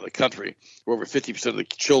situation now in the country where over 50% of the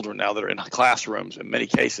children now that are in classrooms, in many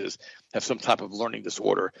cases, have some type of learning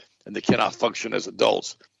disorder, and they cannot function as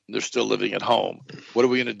adults. They're still living at home. What are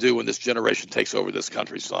we going to do when this generation takes over this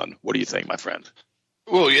country, son? What do you think, my friend?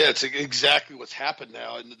 Well, yeah, it's exactly what's happened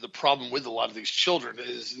now. And the problem with a lot of these children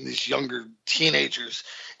is, and these younger teenagers,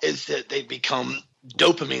 is that they become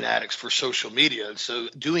dopamine addicts for social media. And so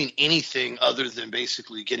doing anything other than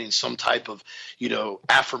basically getting some type of,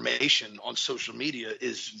 affirmation on social media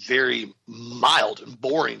is very mild and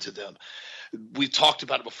boring to them. We've talked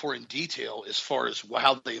about it before in detail as far as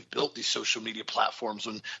how they've built these social media platforms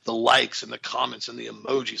and the likes and the comments and the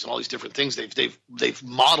emojis and all these different things. They've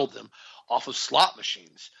modeled them off of slot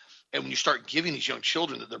machines. And when you start giving these young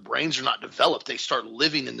children that their brains are not developed, they start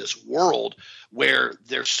living in this world where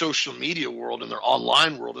their social media world and their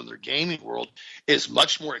online world and their gaming world is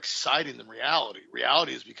much more exciting than reality.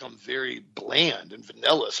 Reality has become very bland and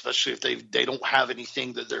vanilla, especially if they don't have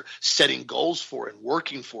anything that they're setting goals for and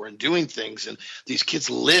working for and doing things. And these kids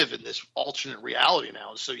live in this alternate reality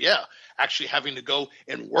now. And so, yeah, actually having to go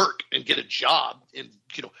and work and get a job and,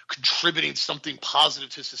 contributing something positive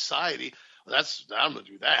to society, I'm going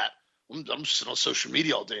to do that. I'm sitting on social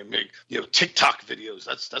media all day and make TikTok videos.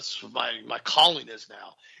 That's what my calling is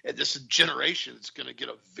now. And this generation is going to get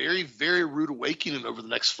a very, very rude awakening over the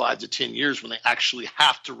next 5 to 10 years when they actually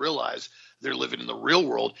have to realize they're living in the real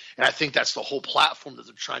world. And I think that's the whole platform that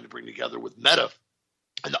they're trying to bring together with Meta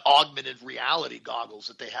and the augmented reality goggles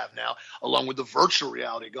that they have now, along with the virtual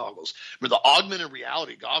reality goggles. But the augmented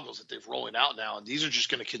reality goggles that they've rolling out now, and these are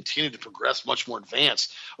just going to continue to progress much more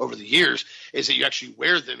advanced over the years, is that you actually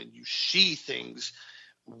wear them and you see things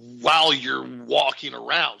while you're walking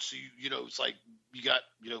around. So it's like you got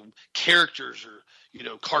characters or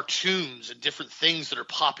cartoons and different things that are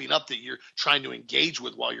popping up that you're trying to engage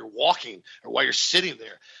with while you're walking or while you're sitting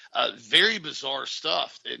there. Very bizarre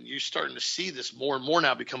stuff, and you're starting to see this more and more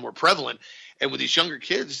now become more prevalent. And with these younger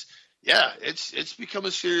kids, yeah, it's become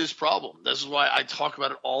a serious problem. This is why I talk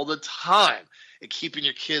about it all the time. And keeping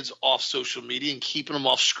your kids off social media and keeping them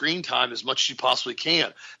off screen time as much as you possibly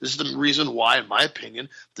can. This is the reason why, in my opinion,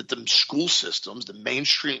 that the school systems, the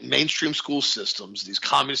mainstream school systems, these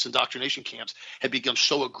communist indoctrination camps have become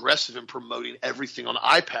so aggressive in promoting everything on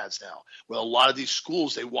iPads now. Well, a lot of these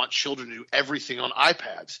schools, they want children to do everything on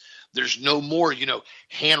iPads. There's no more,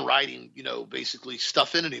 handwriting, basically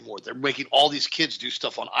stuff in anymore. They're making all these kids do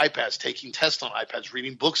stuff on iPads, taking tests on iPads,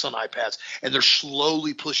 reading books on iPads, and they're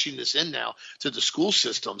slowly pushing this in now to the school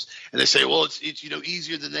systems. And they say, well, it's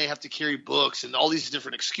easier than they have to carry books and all these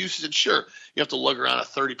different excuses. And sure, you have to lug around a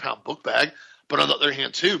 30-pound book bag. But on the other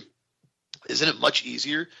hand, too, isn't it much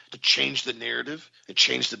easier to change the narrative and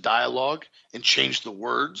change the dialogue and change the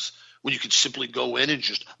words when you could simply go in and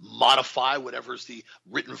just modify whatever's the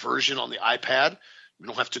written version on the iPad? You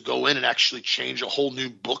don't have to go in and actually change a whole new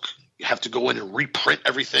book. You have to go in and reprint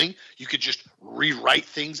everything. You could just rewrite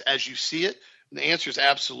things as you see it. And the answer is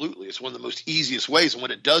absolutely. It's one of the most easiest ways. And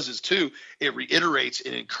what it does is, too, it reiterates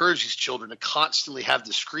and encourages children to constantly have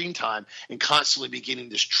the screen time and constantly be getting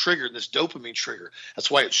this trigger, this dopamine trigger. That's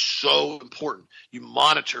why it's so important. You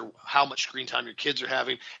monitor how much screen time your kids are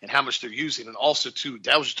having and how much they're using. And also, too,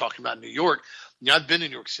 Dad was just talking about New York. I've been in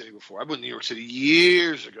New York City before. I've been in New York City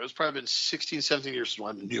years ago. It's probably been 16, 17 years since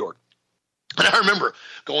I've been in New York. And I remember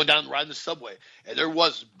going down and riding the subway, and I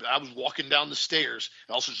was walking down the stairs,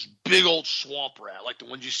 and also this big old swamp rat, like the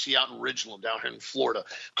ones you see out in Ridgeland down here in Florida,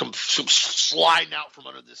 come sliding out from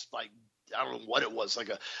under this, like, I don't know what it was, like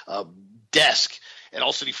a desk. And all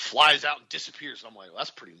of a sudden he flies out and disappears. And I'm like, well,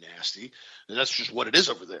 that's pretty nasty. And that's just what it is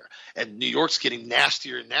over there. And New York's getting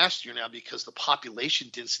nastier and nastier now because the population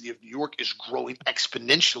density of New York is growing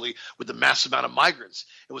exponentially with the massive amount of migrants.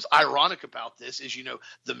 And what's ironic about this is,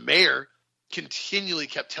 the mayor continually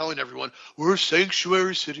kept telling everyone, we're a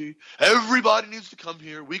sanctuary city. Everybody needs to come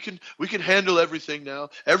here. We can handle everything now.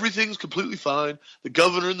 Everything's completely fine. The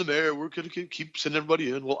governor and the mayor, we're going to keep sending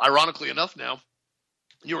everybody in. Well, ironically enough now,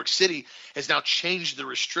 New York City has now changed the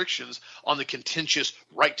restrictions on the contentious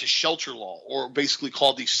right to shelter law, or basically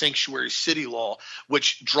called the sanctuary city law,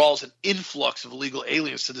 which draws an influx of illegal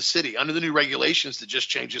aliens to the city. Under the new regulations that just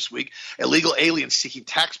changed this week, illegal aliens seeking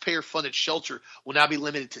taxpayer-funded shelter will now be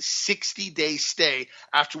limited to 60-day stay,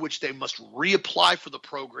 after which they must reapply for the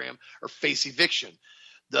program or face eviction.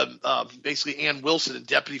 Basically Ann Wilson, the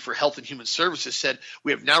Deputy for Health and Human Services, said,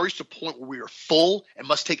 we have now reached a point where we are full and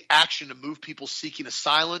must take action to move people seeking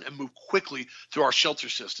asylum and move quickly through our shelter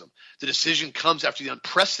system. The decision comes after the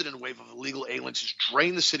unprecedented wave of illegal aliens has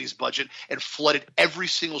drained the city's budget and flooded every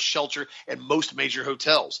single shelter and most major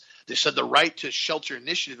hotels. They said the right to shelter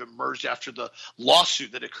initiative emerged after the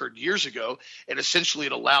lawsuit that occurred years ago, and essentially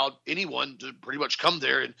it allowed anyone to pretty much come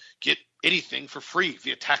there and get anything for free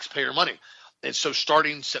via taxpayer money. And so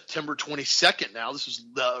starting September 22nd now, this was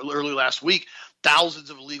early last week,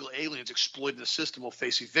 thousands of illegal aliens exploiting the system will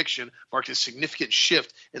face eviction, marking a significant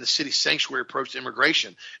shift in the city's sanctuary approach to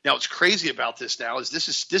immigration. Now, what's crazy about this now is this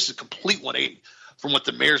is a complete 180 from what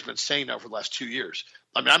the mayor's been saying now for the last 2 years.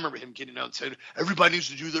 I mean, I remember him getting out and saying, everybody needs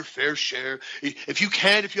to do their fair share. If you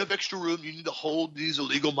have extra room, you need to hold these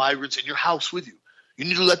illegal migrants in your house with you. You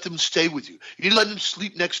need to let them stay with you. You need to let them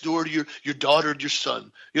sleep next door to your daughter and your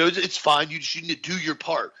son. It's fine. You just need to do your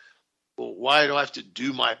part. Well, why do I have to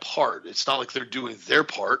do my part? It's not like they're doing their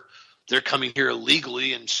part. They're coming here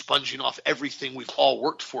illegally and sponging off everything we've all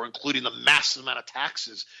worked for, including the massive amount of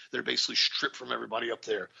taxes that are basically stripped from everybody up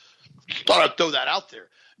there. Thought I'd throw that out there.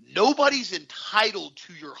 Nobody's entitled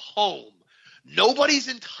to your home. Nobody's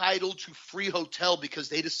entitled to free hotel because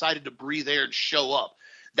they decided to breathe air and show up.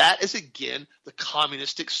 That is, again, the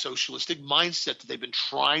communistic, socialistic mindset that they've been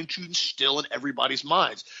trying to instill in everybody's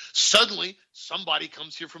minds. Suddenly, somebody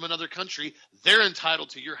comes here from another country. They're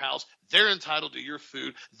entitled to your house. They're entitled to your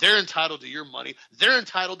food. They're entitled to your money. They're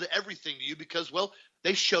entitled to everything to you because, well,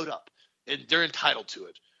 they showed up, and they're entitled to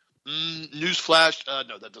it. Newsflash,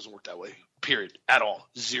 no, that doesn't work that way, period, at all.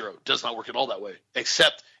 Zero. Does not work at all that way,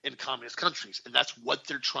 except in communist countries. And that's what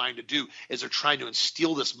they're trying to do, is they're trying to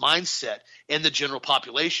instill this mindset in the general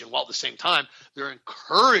population, while at the same time they're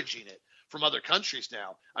encouraging it from other countries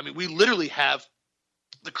now. I mean, we literally have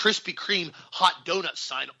the Krispy Kreme hot donut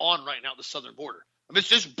sign on right now at the southern border. I mean, it's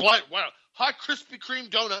just blind. Wow, hot Krispy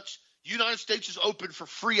Kreme donuts. United States is open for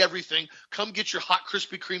free everything. Come get your hot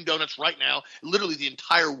Krispy Kreme donuts right now. Literally, the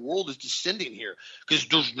entire world is descending here because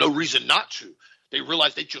there's no reason not to. They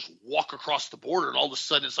realize they just walk across the border, and all of a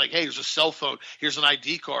sudden it's like, hey, here's a cell phone, here's an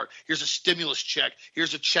ID card, here's a stimulus check,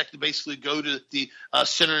 here's a check to basically go to the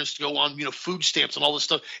centers to go on, food stamps and all this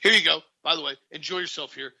stuff. Here you go. By the way, enjoy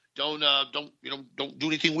yourself here. Don't do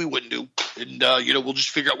anything we wouldn't do, and we'll just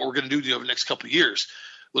figure out what we're going to do over the next couple of years.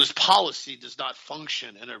 Well, this policy does not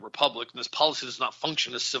function in a republic, and this policy does not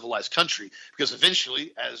function in a civilized country, because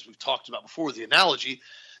eventually, as we've talked about before with the analogy,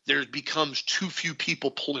 there becomes too few people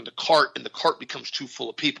pulling the cart, and the cart becomes too full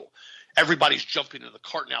of people. Everybody's jumping into the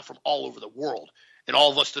cart now from all over the world, and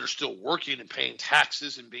all of us that are still working and paying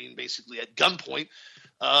taxes and being basically at gunpoint,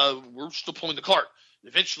 we're still pulling the cart. And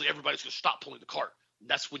eventually, everybody's going to stop pulling the cart.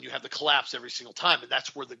 That's when you have the collapse every single time. And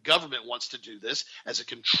that's where the government wants to do this as a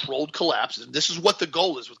controlled collapse. And this is what the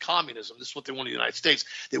goal is with communism. This is what they want in the United States.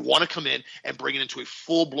 They want to come in and bring it into a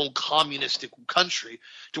full-blown communistic country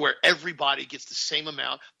to where everybody gets the same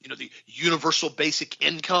amount, the universal basic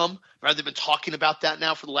income. Right? They've been talking about that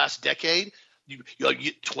now for the last decade. You'll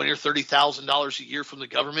get $20,000 or $30,000 a year from the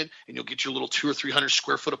government, and you'll get your little 200 or 300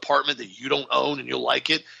 square foot apartment that you don't own, and you'll like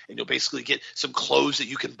it, and you'll basically get some clothes that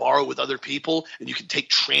you can borrow with other people, and you can take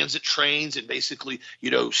transit trains and basically,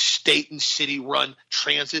 state and city run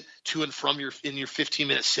transit to and from your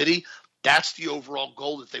 15-minute city. That's the overall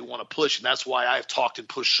goal that they want to push, and that's why I've talked and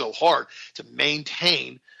pushed so hard to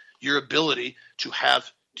maintain your ability to have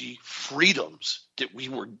the freedoms that we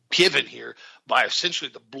were given here by essentially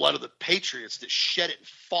the blood of the patriots that shed it and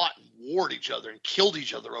fought and warred each other and killed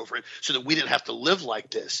each other over it so that we didn't have to live like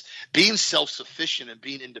this. Being self-sufficient and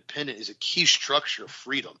being independent is a key structure of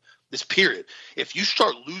freedom. This period. If you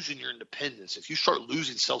start losing your independence, if you start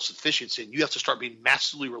losing self-sufficiency, and you have to start being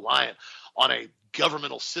massively reliant on a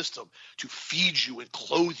governmental system to feed you and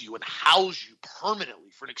clothe you and house you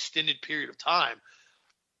permanently for an extended period of time,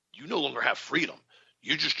 you no longer have freedom.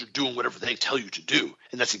 You just are doing whatever they tell you to do.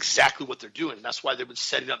 And that's exactly what they're doing. And that's why they've been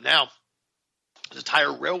setting up now the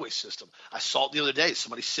entire railway system. I saw it the other day.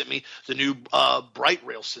 Somebody sent me the new Bright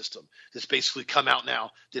Rail system that's basically come out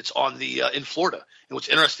now that's on the in Florida. And what's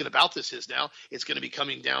interesting about this is now it's going to be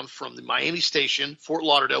coming down from the Miami station, Fort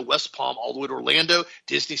Lauderdale, West Palm, all the way to Orlando,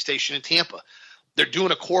 Disney Station, and Tampa. They're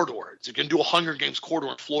doing a corridor. They're going to do a Hunger Games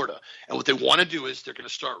corridor in Florida. And what they want to do is they're going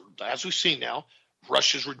to start, as we've seen now,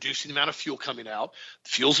 Russia's reducing the amount of fuel coming out.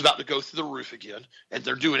 Fuel's about to go through the roof again. And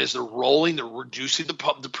they're reducing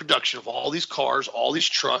the production of all these cars, all these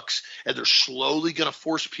trucks, and they're slowly going to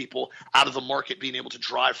force people out of the market being able to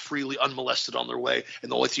drive freely, unmolested on their way.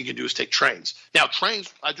 And the only thing you can do is take trains. Now,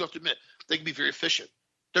 trains, I do have to admit, they can be very efficient.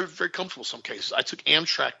 They're very comfortable in some cases. I took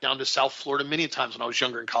Amtrak down to South Florida many times when I was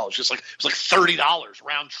younger in college. It was like $30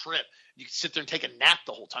 round trip. You could sit there and take a nap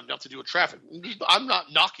the whole time. You don't have to deal with traffic. I'm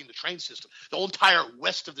not knocking the train system. The whole entire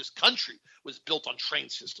west of this country was built on train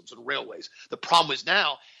systems and railways. The problem is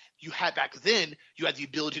now back then you had the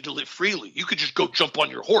ability to live freely. You could just go jump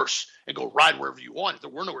on your horse and go ride wherever you wanted. There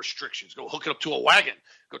were no restrictions. Go hook it up to a wagon.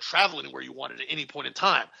 Go travel anywhere you wanted at any point in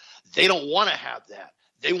time. They don't want to have that.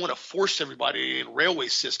 They want to force everybody in railway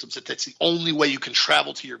systems that's the only way you can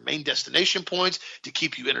travel to your main destination points to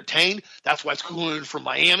keep you entertained. That's why it's going from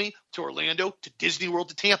Miami to Orlando to Disney World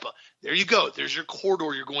to Tampa. There you go. There's your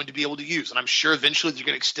corridor you're going to be able to use. And I'm sure eventually they're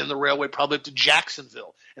going to extend the railway probably up to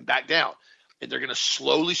Jacksonville and back down. And they're going to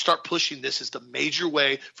slowly start pushing this as the major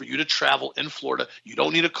way for you to travel in Florida. You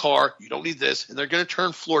don't need a car. You don't need this. And they're going to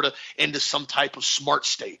turn Florida into some type of smart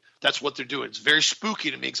state. That's what they're doing. It's very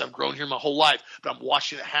spooky to me because I've grown here my whole life, but I'm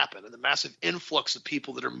watching it happen. And the massive influx of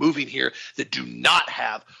people that are moving here that do not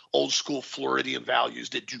have old school Floridian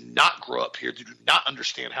values, that do not grow up here, that do not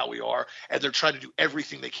understand how we are, and they're trying to do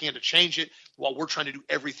everything they can to change it while we're trying to do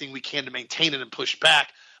everything we can to maintain it and push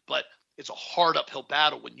back. But it's a hard uphill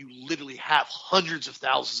battle when you literally have hundreds of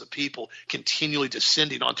thousands of people continually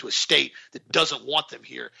descending onto a state that doesn't want them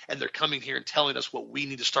here, and they're coming here and telling us what we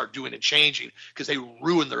need to start doing and changing because they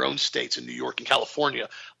ruin their own states in New York and California.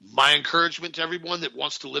 My encouragement to everyone that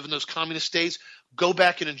wants to live in those communist states, go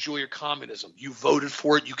back and enjoy your communism. You voted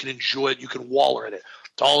for it. You can enjoy it. You can wallow in it.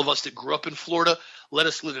 To all of us that grew up in Florida, let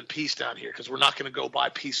us live in peace down here because we're not going to go by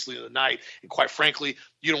peacefully in the night. And quite frankly,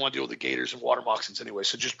 you don't want to deal with the gators and water moccasins anyway.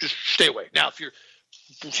 So just stay away. Now, if you're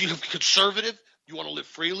conservative, you want to live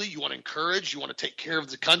freely, you want to encourage, you want to take care of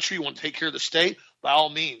the country, you want to take care of the state, by all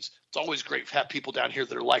means. It's always great to have people down here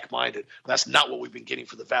that are like-minded. But that's not what we've been getting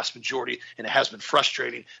for the vast majority, and it has been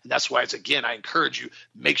frustrating. And that's why, I encourage you,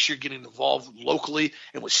 make sure you're getting involved locally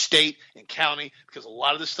and with state and county because a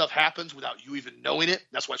lot of this stuff happens without you even knowing it.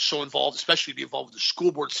 That's why it's so involved, especially to be involved with the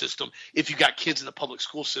school board system. If you got kids in the public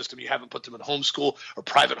school system, you haven't put them in homeschool or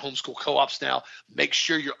private homeschool co-ops now, make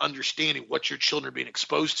sure you're understanding what your children are being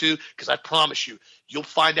exposed to because I promise you, you'll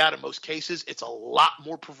find out in most cases it's a lot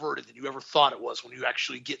more perverted than you ever thought it was when you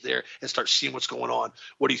actually get there and start seeing what's going on.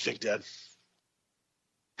 What do you think, Dad?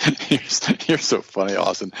 You're so funny,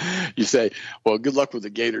 Austin. You say, well, good luck with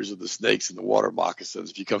the gators and the snakes and the water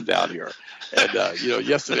moccasins if you come down here. And,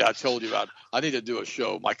 yesterday I told you about I need to do a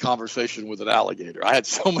show, my conversation with an alligator. I had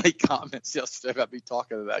so many comments yesterday about me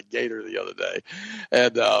talking to that gator the other day.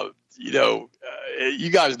 And, you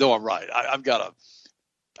guys know I'm right.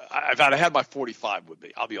 If I'd had my 45 with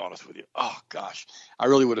me, I'll be honest with you. Oh gosh, I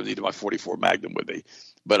really would have needed my 44 Magnum with me,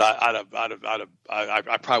 but I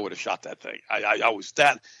probably would have shot that thing.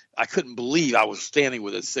 I couldn't believe I was standing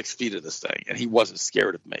within 6 feet of this thing, and he wasn't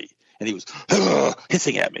scared of me, and he was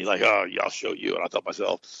hissing at me like, "Oh, yeah, I'll show you." And I thought to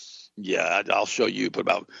myself, "Yeah, I'll show you." Put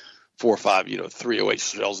about 4 or 5, 308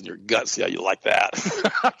 shells in your gut. See how you like that?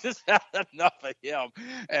 I just had enough of him,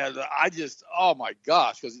 and oh my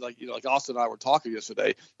gosh, because like Austin and I were talking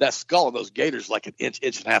yesterday, that skull of those gators is like an inch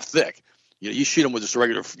and a half thick. You shoot them with just a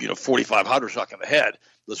regular 45 hydroshock in the head.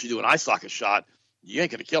 Unless you do an eye socket shot, you ain't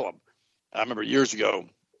gonna kill them. I remember years ago,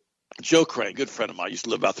 Joe Crane, good friend of mine, used to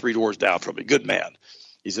live about 3 doors down from me. Good man.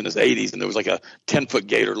 He's in his 80s, and there was like a 10-foot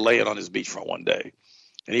gator laying on his beachfront one day.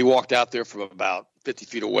 And he walked out there from about 50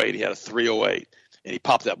 feet away, and he had a 308. And he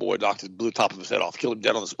popped that boy, knocked his blue top of his head off, killed him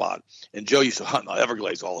dead on the spot. And Joe used to hunt in the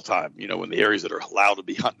Everglades all the time, in the areas that are allowed to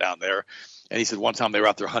be hunted down there. And he said one time they were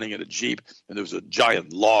out there hunting in a Jeep, and there was a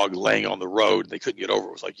giant log laying on the road. And they couldn't get over.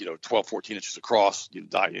 It was like, 12, 14 inches across, in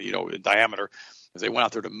diameter. As they went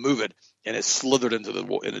out there to move it, and it slithered into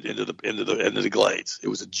the glades. It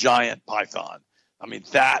was a giant python. I mean,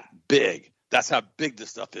 that big. That's how big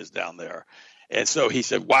this stuff is down there. And so he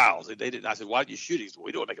said, wow. They didn't. I said, why did you shoot? He said, well,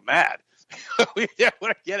 we don't want to make it mad. We didn't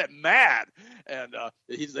want to get it mad. And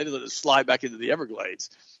they didn't let it slide back into the Everglades.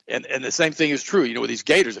 And the same thing is true, with these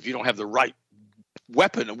gators. If you don't have the right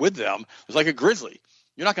weapon with them, it's like a grizzly.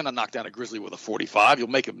 You're not going to knock down a grizzly with a 45. You'll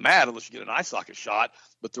make him mad unless you get an eye socket shot.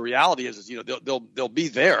 But the reality is they'll be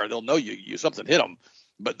there. They'll know you something hit them.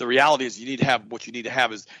 But the reality is you need to have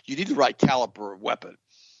the right caliber of weapon.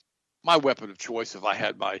 My weapon of choice, if I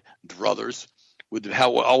had my druthers, would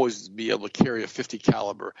always be able to carry a 50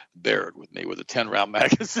 caliber Barrett with me with a 10-round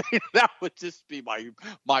magazine. That would just be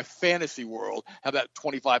my fantasy world. Have that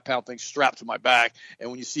 25-pound thing strapped to my back,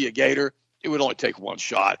 and when you see a gator, it would only take one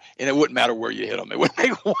shot, and it wouldn't matter where you hit them. It would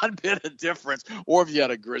make one bit of difference. Or if you had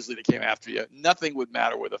a grizzly that came after you, nothing would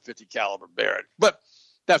matter with a 50 caliber Barrett. But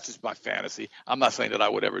that's just my fantasy. I'm not saying that I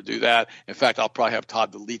would ever do that. In fact, I'll probably have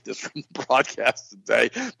Todd delete this from the broadcast today.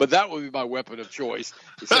 But that would be my weapon of choice,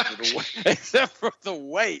 except for the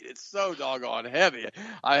weight. It's so doggone heavy.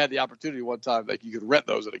 I had the opportunity one time that you could rent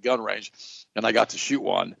those at a gun range, and I got to shoot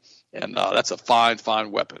one. And that's a fine,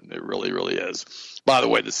 fine weapon. It really, really is. By the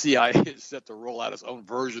way, the CIA is set to roll out its own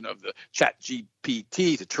version of the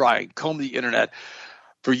ChatGPT to try and comb the internet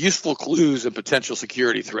for useful clues and potential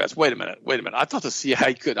security threats. Wait a minute. I thought the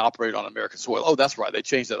CIA couldn't operate on American soil. Oh, that's right. They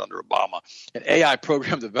changed that under Obama. An AI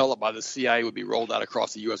program developed by the CIA would be rolled out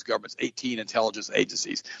across the U.S. government's 18 intelligence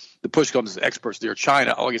agencies. The push comes as experts near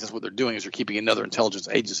China. Oh, I guess that's what they're doing is they're keeping another intelligence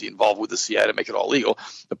agency involved with the CIA to make it all legal.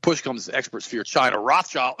 The push comes as experts fear China.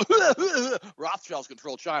 Rothschilds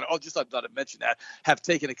control China. Oh, just I thought I'd mention that. Have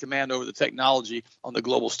taken a command over the technology on the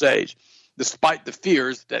global stage. Despite the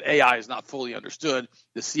fears that AI is not fully understood,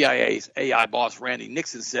 the CIA's AI boss Randy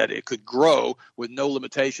Nixon said it could grow with no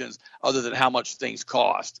limitations other than how much things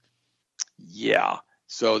cost. Yeah.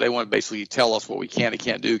 So they want to basically tell us what we can and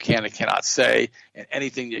can't do, can and cannot say, and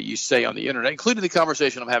anything that you say on the internet, including the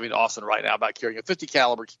conversation I'm having to Austin right now about carrying a 50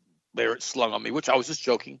 caliber Barrett slung on me, which I was just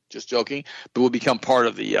joking, but will become part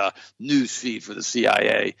of the news feed for the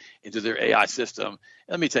CIA into their AI system. And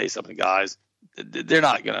let me tell you something, guys. They're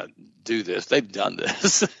not going to do this. They've done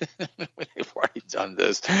this. They've already done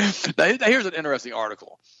this. Now, here's an interesting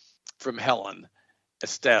article from Helen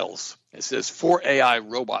Estes. It says 4 AI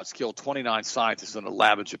robots killed 29 scientists in a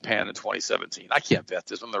lab in Japan in 2017. I can't vet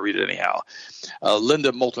this. I'm going to read it anyhow.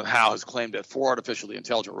 Linda Moulton Howe has claimed that 4 artificially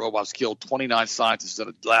intelligent robots killed 29 scientists in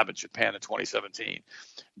a lab in Japan in 2017.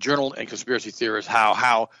 Journal and conspiracy theorist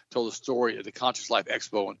Howe told the story at the Conscious Life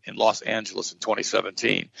Expo in Los Angeles in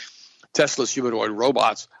 2017. Tesla's humanoid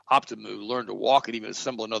robots, Optimus, learned to walk and even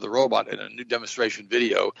assemble another robot in a new demonstration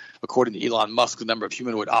video. According to Elon Musk, the number of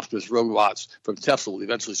humanoid Optimus robots from Tesla will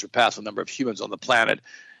eventually surpass the number of humans on the planet.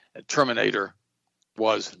 Terminator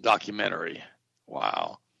was documentary.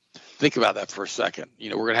 Wow. Think about that for a second.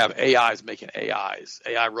 We're going to have AIs making AIs,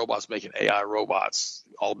 AI robots making AI robots,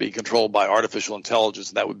 all being controlled by artificial intelligence.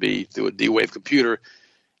 And that would be through a D-Wave computer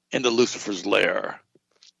into Lucifer's lair.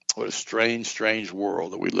 What a strange, strange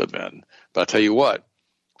world that we live in. But I tell you what,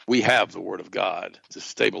 we have the Word of God to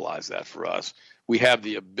stabilize that for us. We have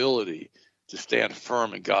the ability to stand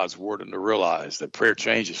firm in God's Word and to realize that prayer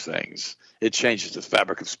changes things. It changes the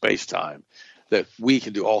fabric of space-time, that we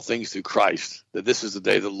can do all things through Christ, that this is the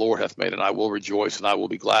day the Lord hath made, and I will rejoice and I will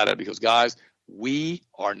be glad at it. Because, guys, we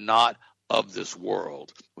are not of this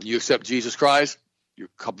world. When you accept Jesus Christ,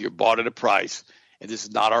 you're bought at a price, and this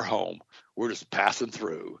is not our home. We're just passing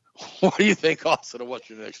through. What do you think, Austin? What's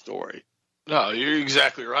your next story? No, you're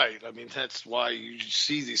exactly right. I mean, that's why you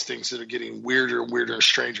see these things that are getting weirder and weirder and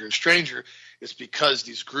stranger. It's because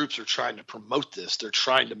these groups are trying to promote this. They're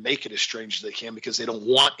trying to make it as strange as they can because they don't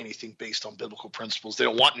want anything based on biblical principles. They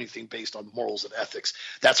don't want anything based on morals and ethics.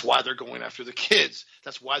 That's why they're going after the kids.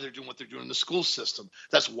 That's why they're doing what they're doing in the school system.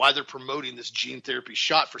 That's why they're promoting this gene therapy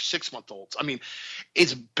shot for 6-month-olds. I mean,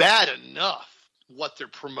 it's bad enough what they're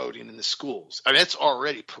promoting in the schools. I mean, it's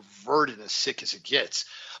already perverted and as sick as it gets.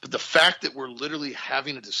 But the fact that we're literally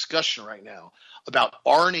having a discussion right now about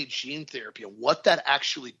RNA gene therapy and what that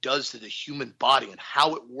actually does to the human body and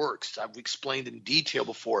how it works, I've explained in detail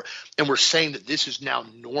before, and we're saying that this is now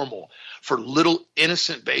normal for little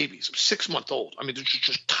innocent babies, 6-month-old. I mean, they're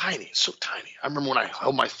just tiny, so tiny. I remember when I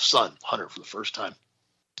held my son, Hunter, for the first time,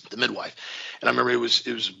 the midwife, and I remember it was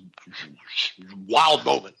a wild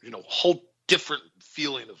moment, whole different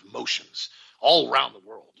feeling of emotions all around the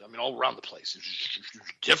world. I mean, all around the place. It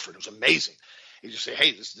was different. It was amazing. You just say,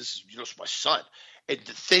 hey, this is it's my son. And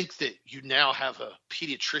to think that you now have a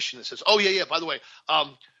pediatrician that says, oh, yeah, by the way,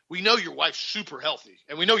 we know your wife's super healthy,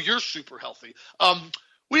 and we know you're super healthy.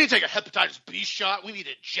 We need to take a hepatitis B shot. We need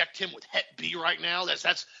to inject him with Hep B right now.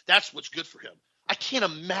 That's what's good for him. I can't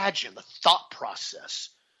imagine the thought process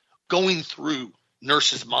going through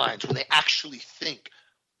nurses' minds when they actually think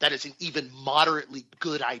that is an even moderately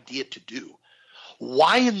good idea to do.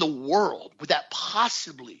 Why in the world would that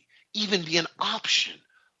possibly even be an option?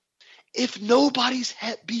 if nobody's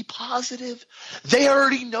Hep B positive? They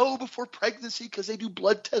already know before pregnancy because they do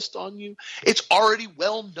blood tests on you. It's already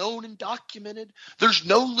well known and documented. There's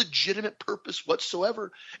no legitimate purpose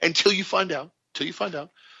whatsoever until you find out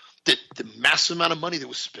that the massive amount of money that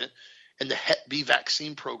was spent in the Hep B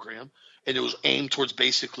vaccine program, and it was aimed towards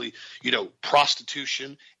basically,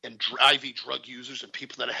 prostitution and IV drug users and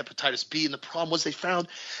people that have hepatitis B. And the problem was they found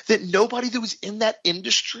that nobody that was in that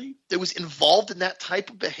industry, that was involved in that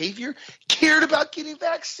type of behavior, cared about getting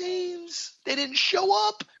vaccines. They didn't show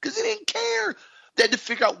up because they didn't care. They had to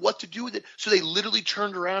figure out what to do with it. So they literally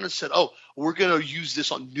turned around and said, oh, we're going to use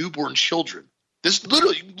this on newborn children. This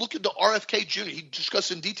literally, look at the RFK Jr. He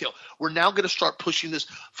discussed in detail. We're now going to start pushing this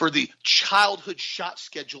for the childhood shot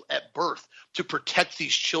schedule at birth to protect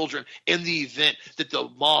these children in the event that the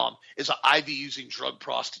mom is an IV using drug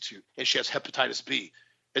prostitute and she has hepatitis B.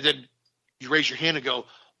 And then you raise your hand and go,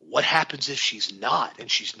 what happens if she's not and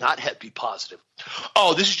she's not Hep B positive?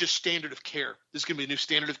 Oh, this is just standard of care. This is going to be a new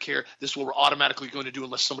standard of care. This is what we're automatically going to do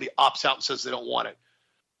unless somebody opts out and says they don't want it.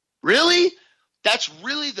 Really? That's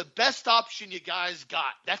really the best option you guys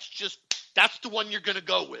got. That's the one you're going to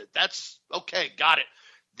go with. That's okay. Got it.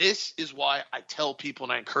 This is why I tell people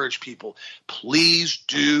and I encourage people, please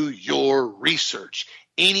do your research.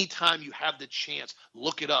 Anytime you have the chance,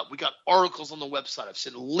 look it up. We got articles on the website. I've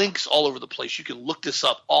sent links all over the place. You can look this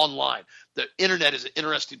up online. The internet is an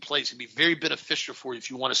interesting place. It'd be very beneficial for you if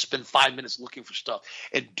you want to spend 5 minutes looking for stuff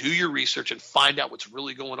and do your research and find out what's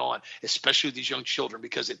really going on, especially with these young children,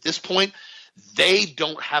 because at this point, they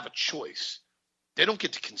don't have a choice. They don't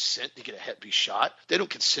get to consent to get a Hep B shot. They don't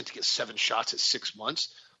consent to get 7 shots at 6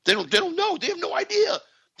 months. They don't know. They have no idea.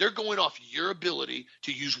 They're going off your ability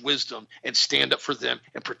to use wisdom and stand up for them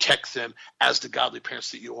and protect them as the godly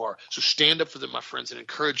parents that you are. So stand up for them, my friends, and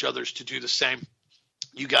encourage others to do the same.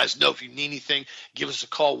 You guys know if you need anything, give us a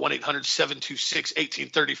call,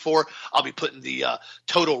 1-800-726-1834. I'll be putting the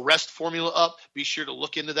total rest formula up. Be sure to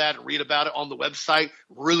look into that and read about it on the website.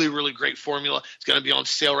 Really, really great formula. It's going to be on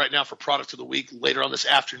sale right now for Product of the Week later on this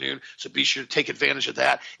afternoon. So be sure to take advantage of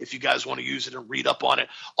that if you guys want to use it and read up on it.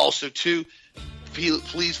 Also, too,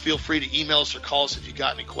 please feel free to email us or call us if you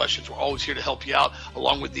got any questions. We're always here to help you out,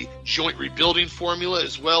 along with the joint rebuilding formula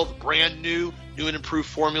as well, the brand new and improved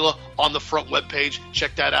formula on the front webpage.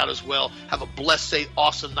 Check that out as well. Have a blessed, safe,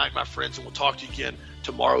 awesome night, my friends, and we'll talk to you again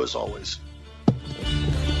tomorrow as always.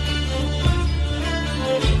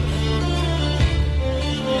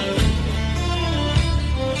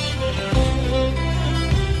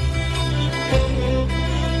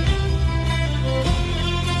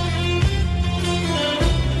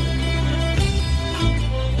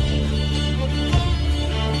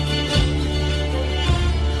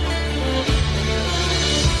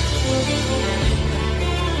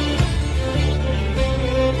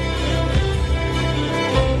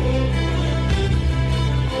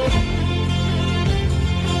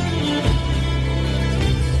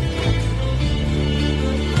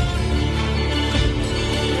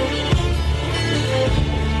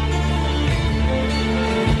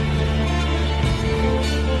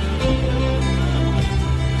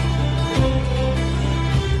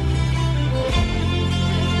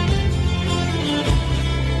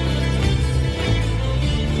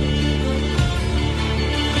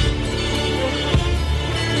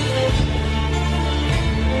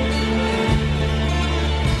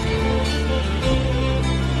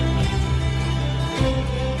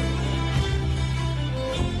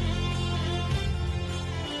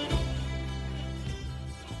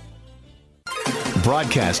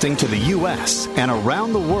 Broadcasting to the U.S. and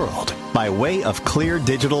around the world by way of clear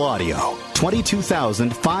digital audio,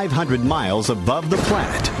 22,500 miles above the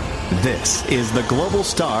planet. This is the Global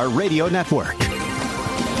Star Radio Network.